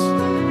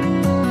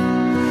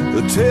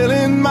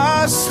 telling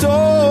my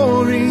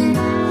story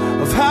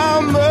of how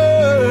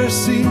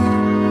mercy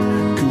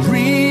can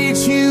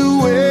reach you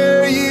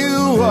where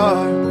you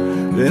are.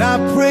 And I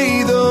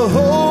pray the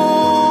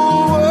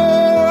whole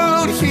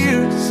world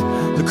hears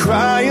the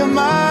cry of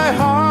my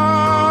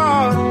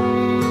heart,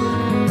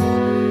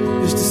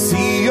 is to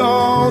see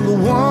all the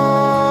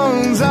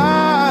ones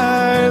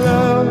I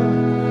love,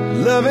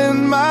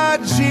 loving my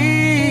Jesus.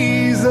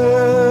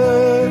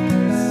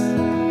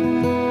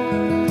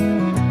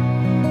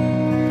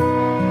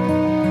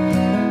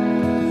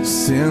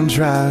 Sin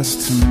tries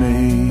to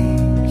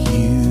make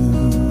you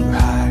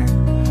hide,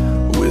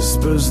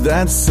 whispers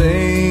that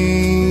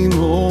same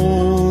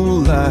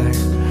old lie,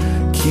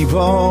 keep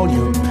all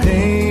your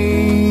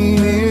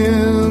pain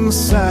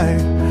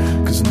inside,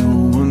 'cause no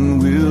one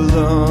will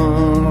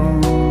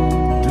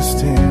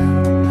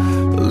understand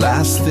the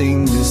last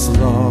thing this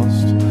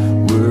lost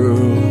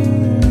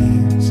world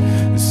needs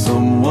is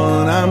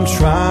someone I'm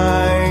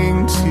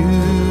trying to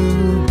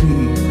be,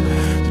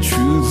 the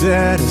truth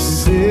that is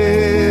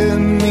set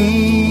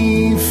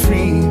me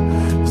free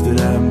is that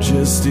I'm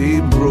just a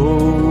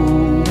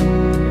broken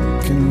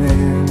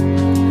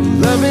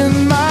man,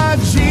 loving my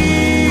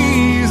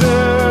Jesus,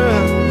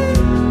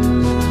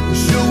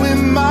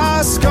 showing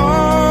my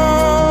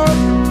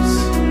scars,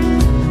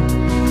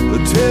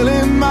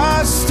 telling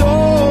my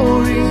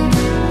story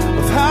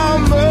of how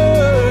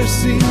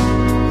mercy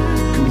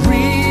can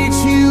reach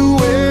you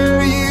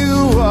where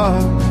you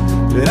are.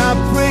 And I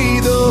pray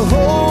the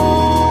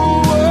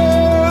whole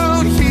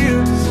world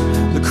hears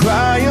the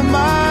cry of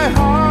my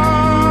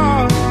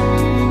heart,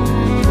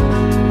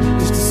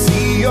 is to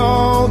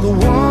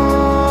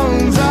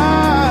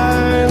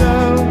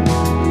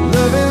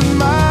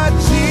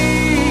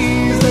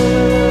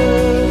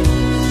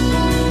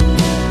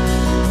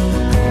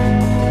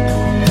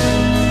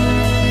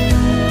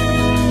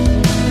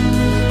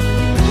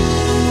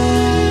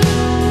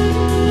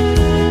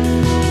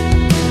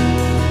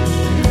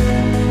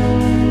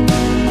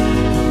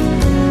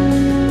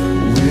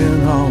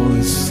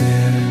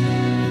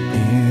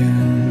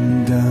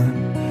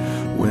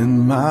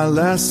my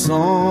last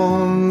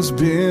song's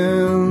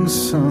been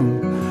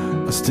sung,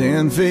 I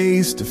stand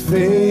face to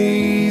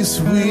face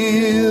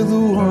with the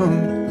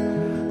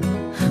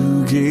one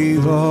who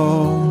gave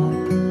all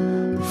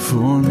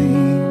for me.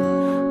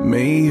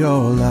 May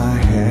all I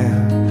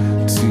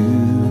have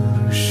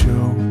to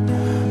show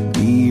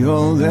be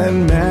all that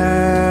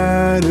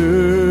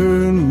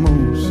mattered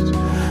most,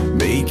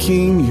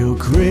 making your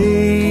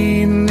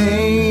great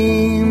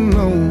name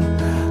known.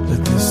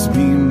 Let this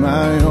be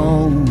my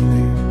only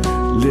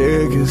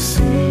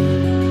legacy.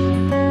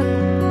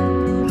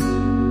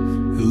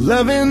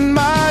 Loving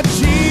my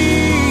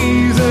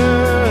Jesus,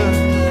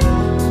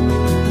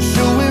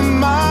 showing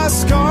my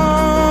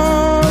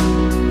scar,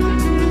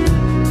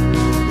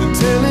 and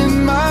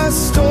telling my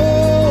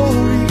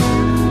story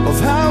of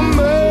how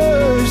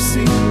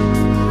mercy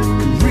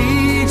can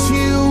reach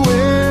you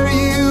where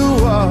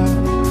you are.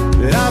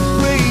 That I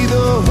pray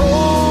the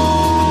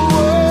whole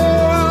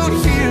world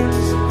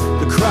hears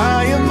the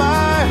cry of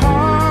my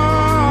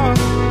heart,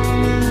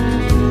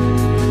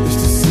 is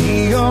to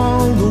see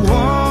all the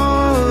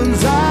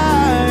ones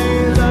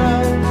I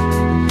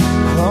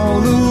love,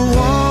 all the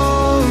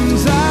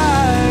ones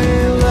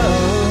I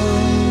love,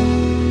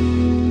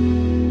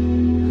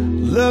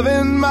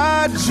 loving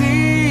my Jesus.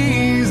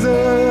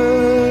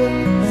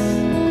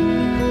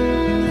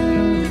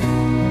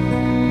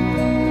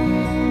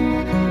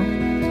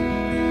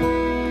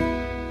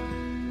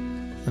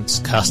 It's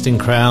Casting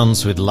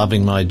Crowns with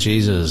Loving My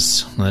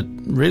Jesus. It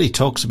really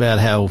talks about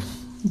how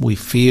we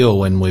feel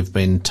when we've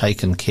been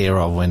taken care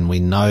of, when we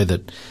know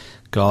that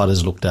God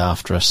has looked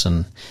after us,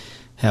 and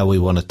how we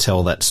want to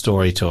tell that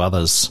story to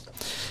others.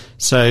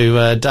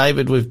 So,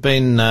 David, we've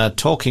been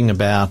talking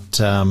about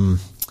Psalm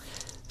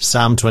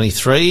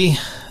 23.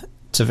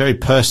 It's a very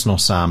personal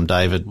psalm.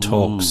 David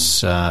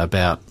talks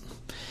about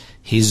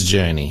his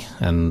journey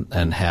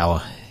and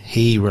how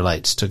he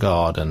relates to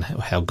God and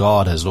how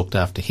God has looked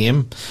after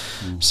him.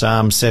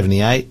 Psalm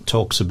 78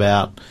 talks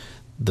about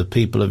the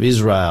people of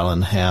Israel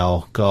and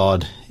how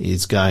God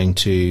is going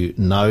to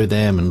know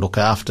them and look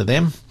after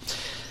them.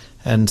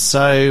 And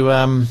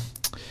so,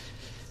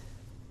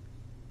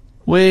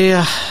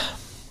 where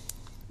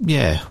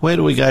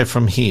do we go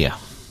from here?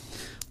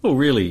 Well,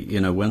 really,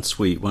 once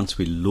we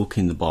look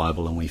in the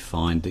Bible and we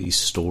find these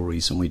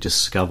stories and we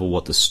discover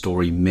what the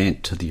story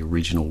meant to the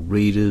original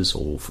readers,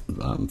 or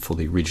for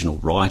the original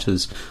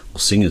writers or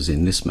singers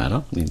in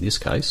this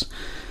case,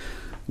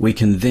 we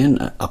can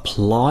then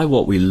apply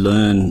what we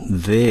learn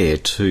there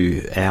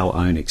to our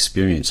own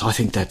experience. I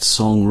think that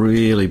song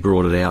really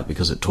brought it out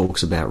because it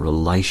talks about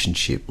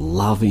relationship,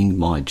 loving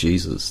my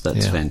Jesus.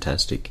 That's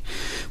fantastic.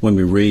 When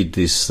we read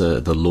this,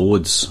 the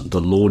Lord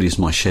is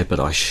my shepherd,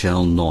 I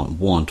shall not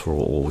want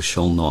or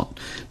shall not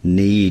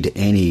need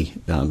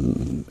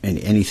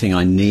anything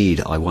I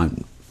need, I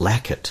won't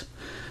lack it.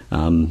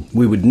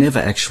 We would never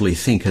actually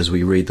think, as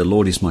we read, the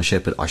Lord is my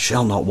shepherd, I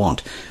shall not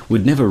want.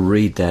 We'd never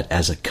read that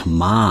as a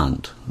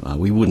command.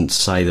 We wouldn't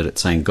say that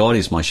it's saying, God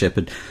is my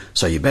shepherd,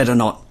 so you better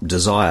not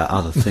desire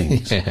other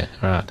things. Yeah,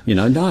 right.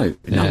 No,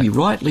 we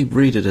rightly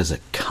read it as a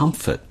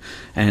comfort.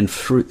 And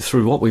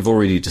through what we've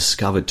already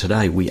discovered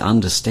today, we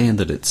understand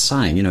that it's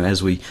saying,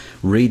 as we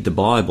read the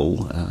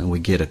Bible and we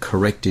get a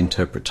correct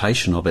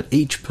interpretation of it,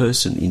 each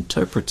person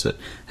interprets it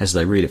as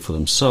they read it for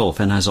themselves.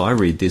 And as I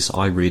read this,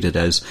 I read it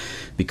as,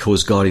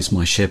 because God is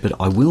my shepherd,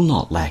 I will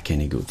not lack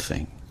any good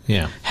thing.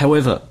 Yeah.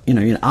 However,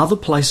 in other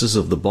places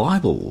of the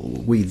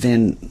Bible, we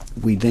then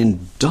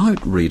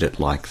don't read it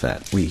like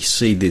that. We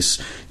see this,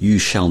 you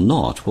shall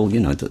not. Well,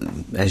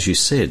 as you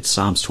said,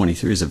 Psalms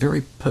 23 is a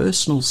very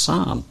personal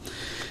psalm.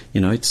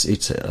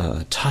 It's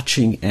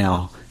touching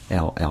our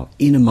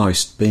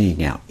innermost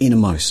being, our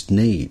innermost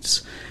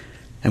needs.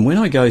 And when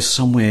I go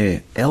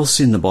somewhere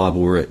else in the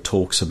Bible where it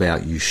talks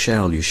about you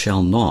shall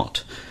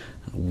not,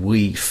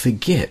 we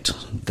forget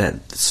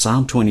that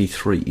Psalm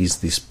 23 is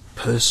this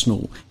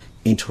personal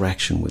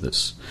interaction with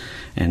us,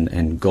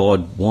 and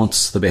God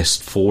wants the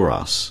best for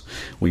us.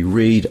 We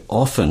read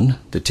often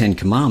the 10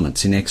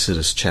 Commandments in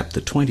Exodus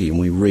chapter 20, and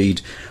we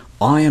read,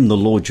 I am the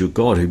Lord your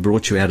God who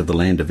brought you out of the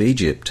land of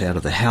Egypt, out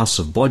of the house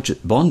of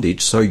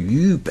bondage, so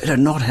you better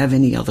not have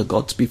any other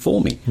gods before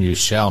me. You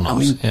shall not.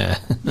 Well,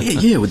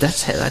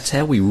 that's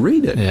how we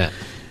read it. Yeah.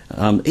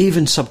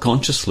 Even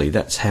subconsciously,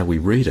 that's how we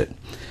read it.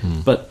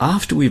 But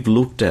after we've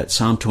looked at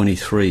Psalm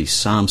 23,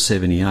 Psalm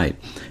 78,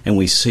 and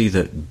we see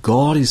that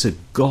God is a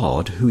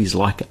God who is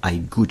like a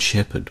good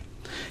shepherd.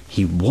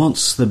 He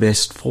wants the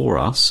best for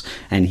us,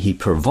 and he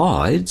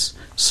provides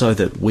so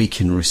that we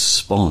can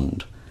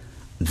respond.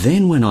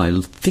 Then when I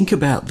think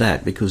about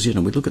that, because, we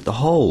look at the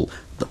whole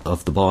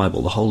of the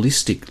Bible, the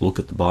holistic look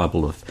at the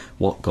Bible of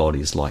what God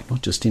is like,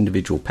 not just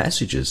individual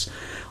passages,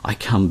 I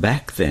come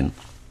back then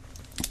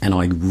and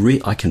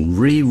I can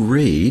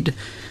reread,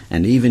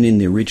 and even in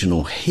the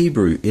original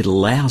Hebrew, it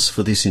allows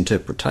for this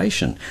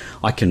interpretation.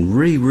 I can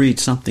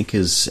reread something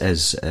as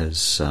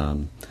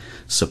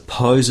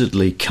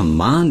supposedly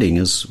commanding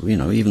as,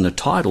 even the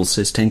title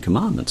says 10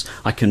 Commandments.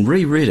 I can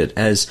reread it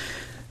as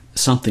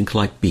something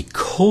like,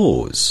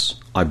 because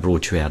I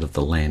brought you out of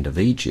the land of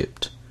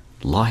Egypt,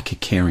 like a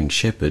caring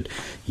shepherd,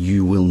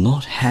 you will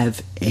not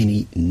have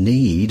any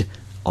need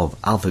of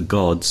other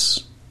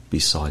gods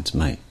besides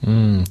me.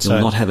 You'll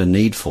not have a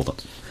need for them.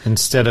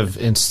 Instead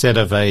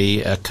of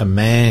a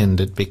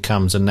command, it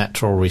becomes a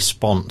natural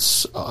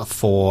response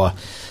for,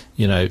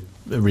 a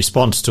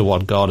response to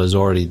what God has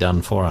already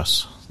done for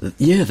us.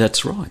 Yeah,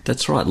 that's right.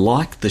 That's right.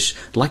 Like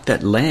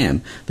that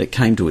lamb that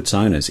came to its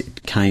owners,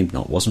 it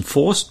wasn't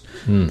forced.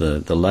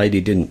 The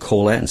lady didn't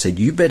call out and said,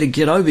 "You better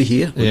get over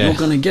here. We're not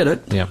going to get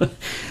it." Yeah.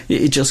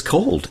 It just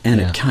called, and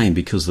it came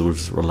because there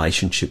was a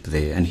relationship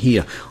there. And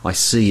here I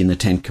see in the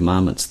Ten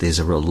Commandments there's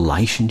a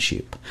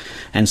relationship,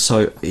 and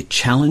so it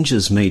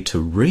challenges me to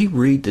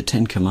reread the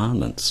Ten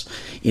Commandments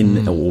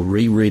or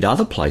reread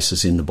other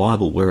places in the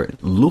Bible where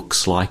it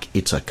looks like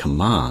it's a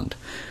command.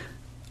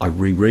 I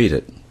reread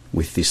it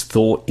with this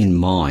thought in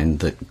mind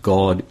that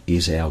God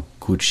is our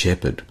good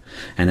shepherd.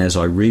 And as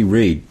I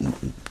reread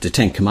the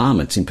Ten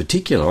Commandments in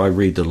particular, I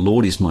read, "The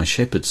Lord is my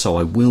shepherd, so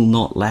I will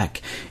not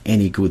lack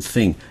any good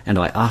thing." And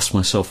I ask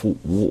myself,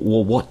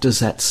 well, what does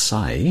that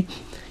say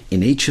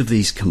in each of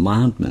these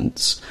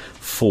commandments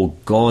for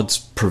God's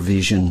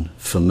provision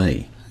for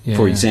me? Yeah.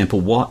 For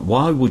example,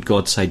 why would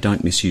God say,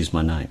 "Don't misuse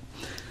my name"?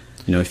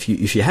 If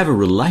you have a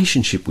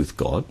relationship with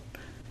God,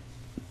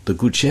 the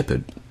good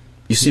shepherd,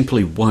 you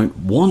simply won't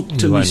want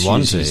to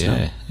misuse his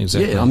name.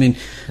 Exactly. Yeah, I mean,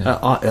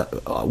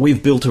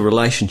 we've built a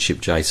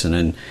relationship,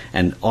 Jason,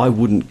 and I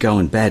wouldn't go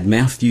and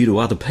badmouth you to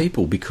other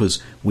people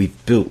because we've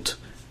built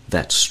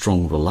that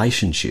strong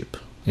relationship.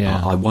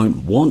 Yeah. I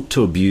won't want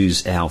to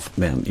abuse our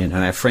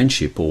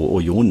friendship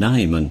or your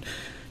name and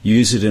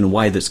use it in a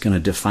way that's going to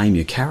defame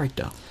your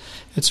character.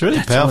 It's really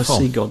powerful. That's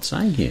what I see God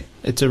saying here.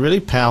 It's a really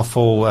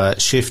powerful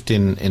shift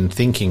in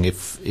thinking.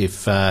 If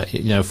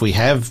we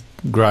have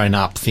grown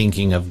up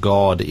thinking of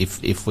God,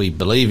 if we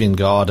believe in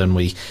God and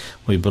we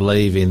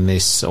believe in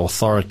this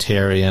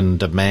authoritarian,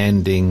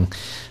 demanding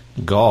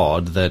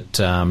God that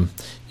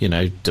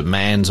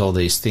demands all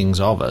these things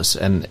of us,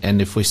 and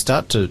if we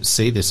start to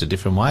see this a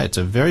different way, it's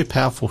a very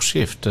powerful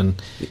shift.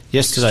 And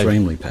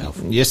extremely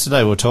powerful.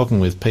 Yesterday we were talking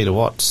with Peter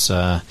Watts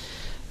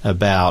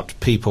about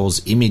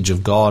people's image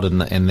of God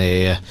and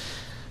their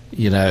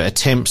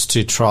attempts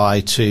to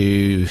try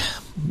to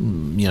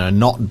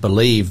not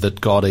believe that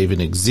God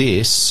even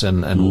exists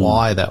and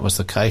why that was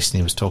the case. And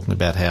he was talking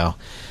about how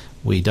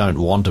we don't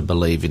want to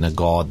believe in a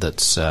God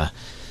that's or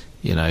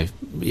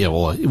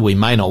we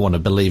may not want to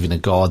believe in a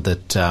God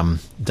that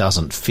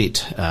doesn't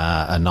fit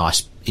a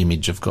nice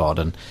image of God.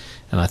 And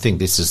I think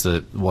this is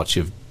what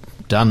you've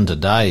done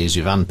today is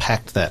you've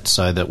unpacked that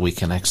so that we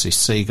can actually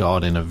see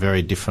God in a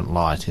very different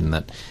light, in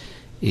that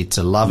it's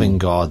a loving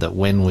God that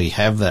when we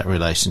have that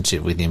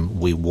relationship with him,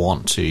 we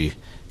want to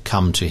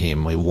come to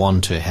him. We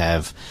want to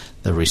have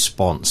the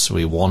response.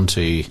 We want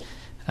to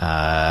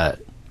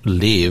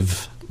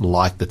live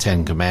like the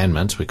Ten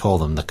Commandments. We call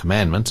them the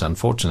commandments,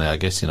 unfortunately, I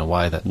guess, in a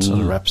way that sort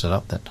of wraps it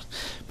up.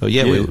 But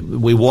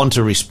we want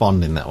to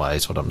respond in that way,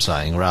 is what I'm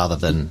saying, rather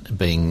than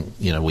being,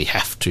 we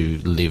have to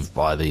live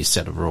by these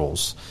set of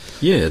rules.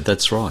 Yeah,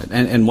 that's right.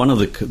 And one of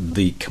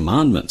the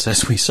commandments,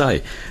 as we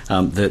say,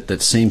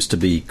 that seems to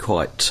be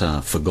quite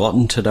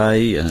forgotten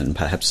today, and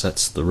perhaps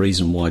that's the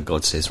reason why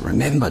God says,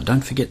 remember,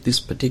 don't forget this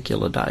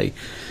particular day.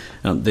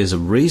 There's a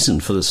reason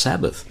for the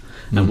Sabbath.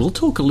 And we'll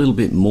talk a little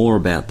bit more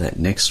about that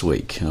next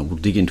week. We'll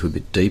dig into a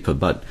bit deeper,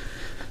 but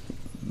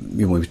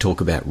when we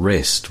talk about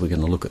rest, we're going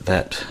to look at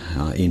that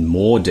in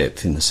more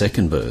depth in the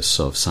second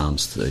verse of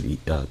Psalms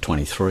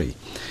 23.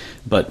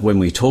 But when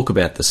we talk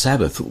about the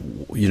Sabbath,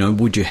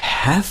 would you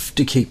have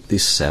to keep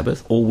this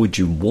Sabbath, or would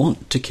you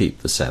want to keep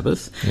the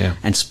Sabbath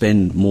and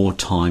spend more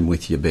time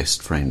with your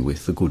best friend,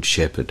 with the Good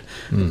Shepherd?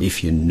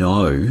 If you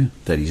know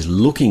that he's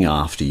looking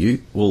after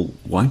you, well,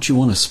 won't you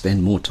want to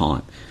spend more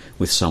time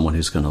with someone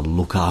who's going to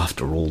look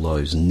after all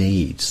those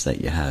needs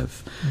that you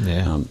have?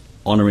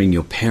 Honouring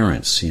your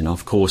parents,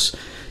 of course,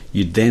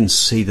 you'd then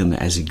see them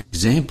as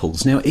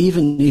examples. Now,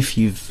 even if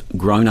you've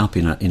grown up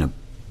in a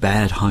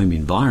bad home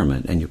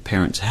environment and your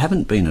parents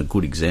haven't been a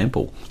good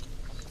example,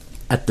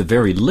 at the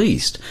very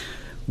least,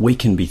 we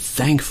can be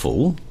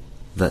thankful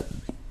that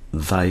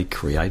they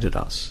created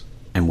us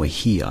and we're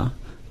here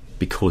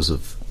because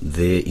of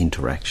their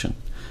interaction.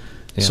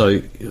 Yeah. So,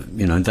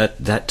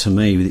 that to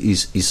me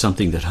is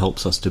something that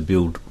helps us to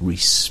build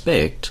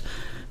respect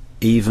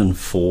even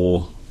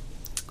for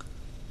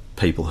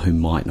people who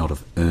might not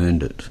have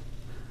earned it.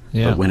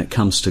 Yeah. But when it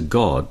comes to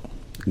God,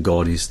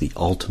 God is the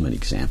ultimate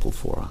example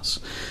for us.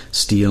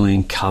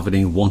 Stealing,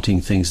 coveting, wanting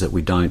things that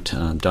we don't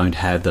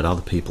have, that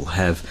other people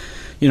have.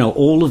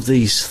 All of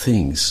these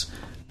things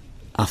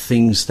are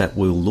things that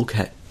we'll look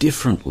at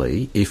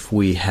differently if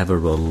we have a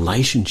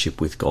relationship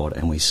with God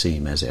and we see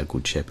him as our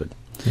good shepherd.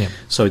 Yeah.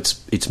 So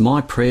it's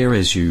my prayer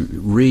as you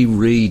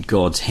reread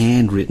God's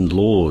handwritten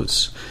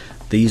laws,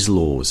 these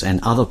laws and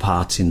other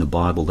parts in the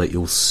Bible, that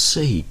you'll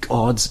see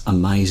God's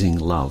amazing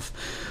love,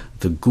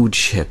 the Good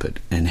Shepherd,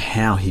 and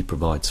how he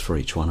provides for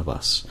each one of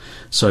us.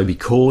 So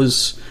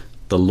because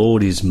the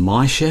Lord is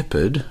my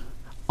shepherd,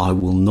 I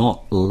will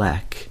not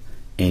lack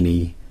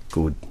any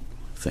good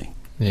thing.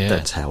 Yeah.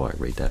 That's how I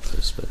read that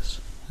first verse.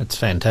 That's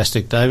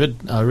fantastic,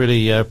 David. I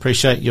really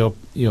appreciate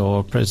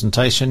your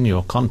presentation,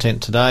 your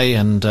content today,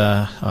 and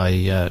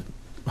I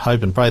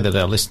hope and pray that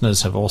our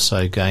listeners have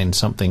also gained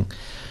something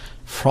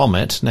from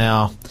it.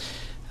 Now,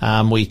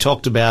 we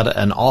talked about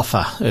an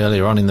offer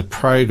earlier on in the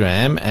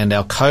program, and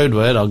our code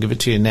word, I'll give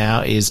it to you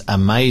now, is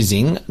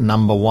amazing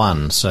number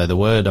 1. So the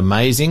word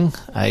amazing,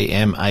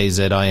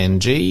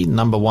 AMAZING,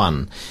 number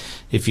 1.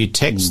 If you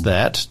text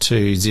that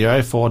to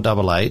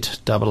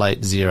 0488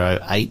 880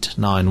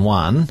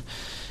 891,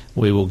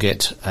 we will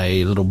get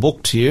a little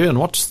book to you. And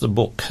what's the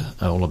book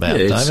all about,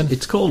 David?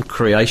 It's called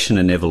Creation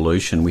and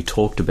Evolution. We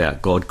talked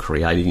about God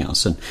creating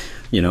us, and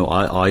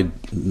I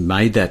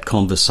made that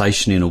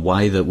conversation in a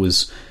way that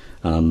was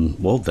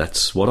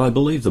that's what I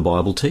believe the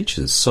Bible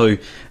teaches. So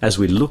as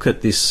we look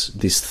at this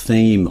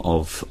theme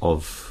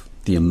of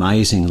the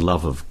amazing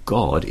love of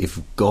God, if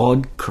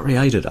God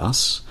created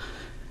us,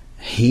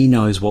 He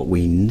knows what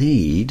we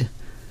need.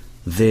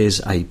 There's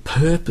a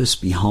purpose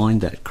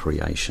behind that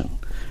creation.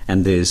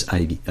 And there's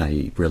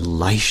a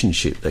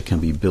relationship that can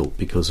be built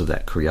because of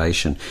that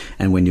creation.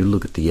 And when you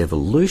look at the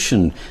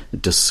evolution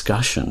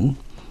discussion,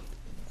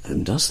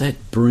 does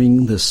that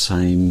bring the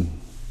same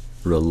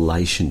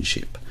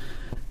relationship?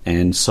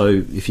 And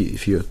so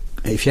if you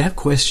have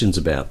questions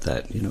about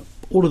that,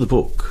 order the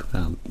book,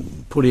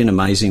 put in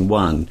Amazing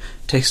 1,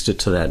 text it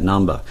to that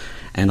number,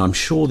 and I'm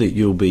sure that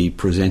you'll be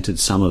presented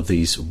some of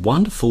these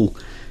wonderful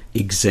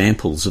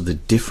examples of the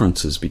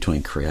differences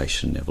between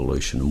creation and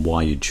evolution and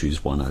why you'd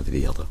choose one over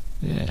the other.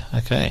 Yeah,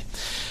 okay.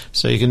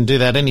 So you can do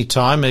that any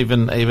time,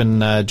 even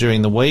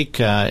during the week,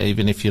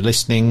 even if you're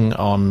listening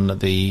on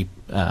the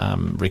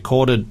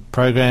recorded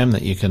program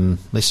that you can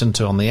listen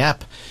to on the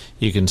app,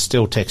 you can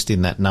still text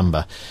in that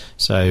number.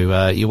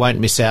 So you won't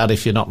miss out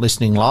if you're not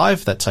listening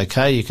live. That's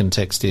okay. You can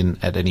text in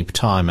at any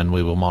time and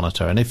we will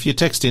monitor. And if you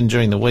text in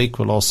during the week,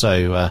 we'll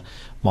also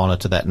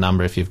monitor that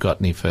number if you've got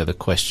any further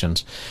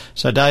questions.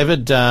 So,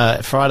 David,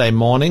 Friday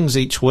mornings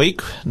each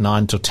week,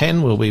 9 to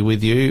 10, we'll be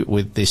with you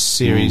with this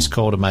series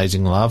called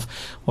Amazing Love.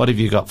 What have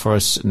you got for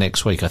us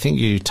next week? I think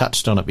you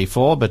touched on it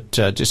before, but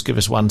just give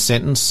us one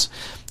sentence.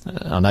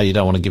 I know you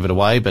don't want to give it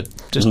away, but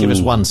just give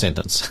us one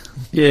sentence.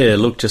 Yeah,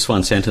 look, just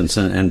one sentence,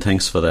 and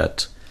thanks for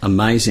that.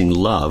 Amazing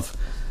love.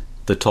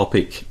 The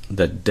topic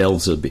that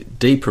delves a bit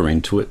deeper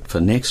into it for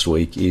next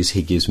week is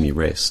He gives me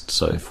rest.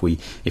 So if we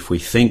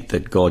think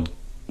that God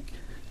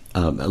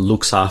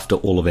looks after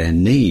all of our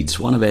needs,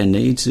 one of our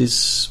needs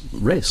is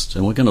rest,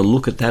 and we're going to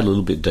look at that a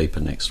little bit deeper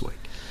next week.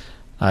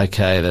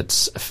 Okay,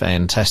 that's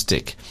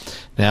fantastic.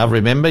 Now,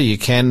 remember, you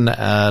can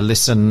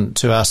listen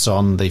to us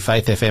on the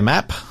Faith FM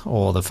app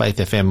or the Faith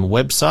FM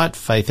website,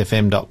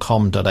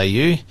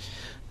 faithfm.com.au.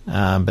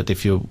 But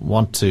if you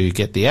want to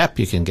get the app,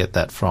 you can get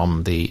that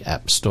from the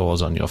app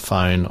stores on your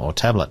phone or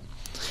tablet.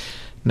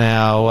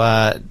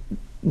 Now,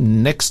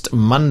 next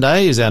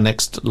Monday is our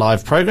next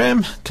live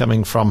program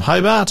coming from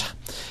Hobart.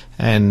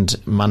 And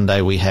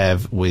Monday we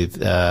have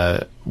with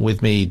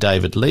me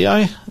David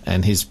Leo,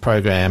 and his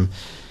program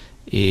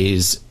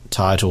is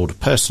titled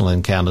Personal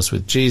Encounters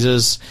with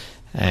Jesus,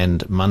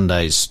 and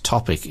Monday's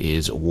topic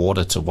is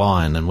Water to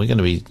Wine, and we're going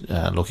to be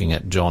looking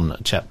at John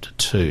chapter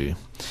 2.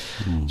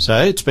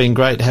 So it's been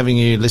great having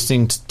you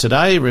listening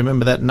today.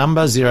 Remember that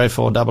number,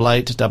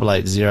 0488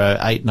 880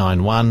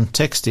 891.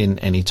 Text in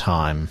any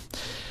time.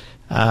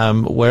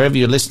 Wherever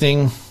you're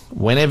listening,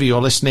 whenever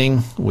you're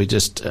listening, we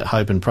just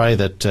hope and pray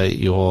that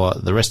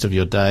the rest of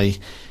your day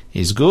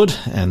is good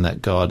and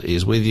that God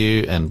is with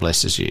you and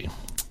blesses you.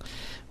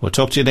 We'll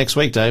talk to you next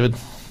week, David.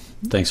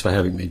 Thanks for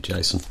having me,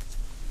 Jason.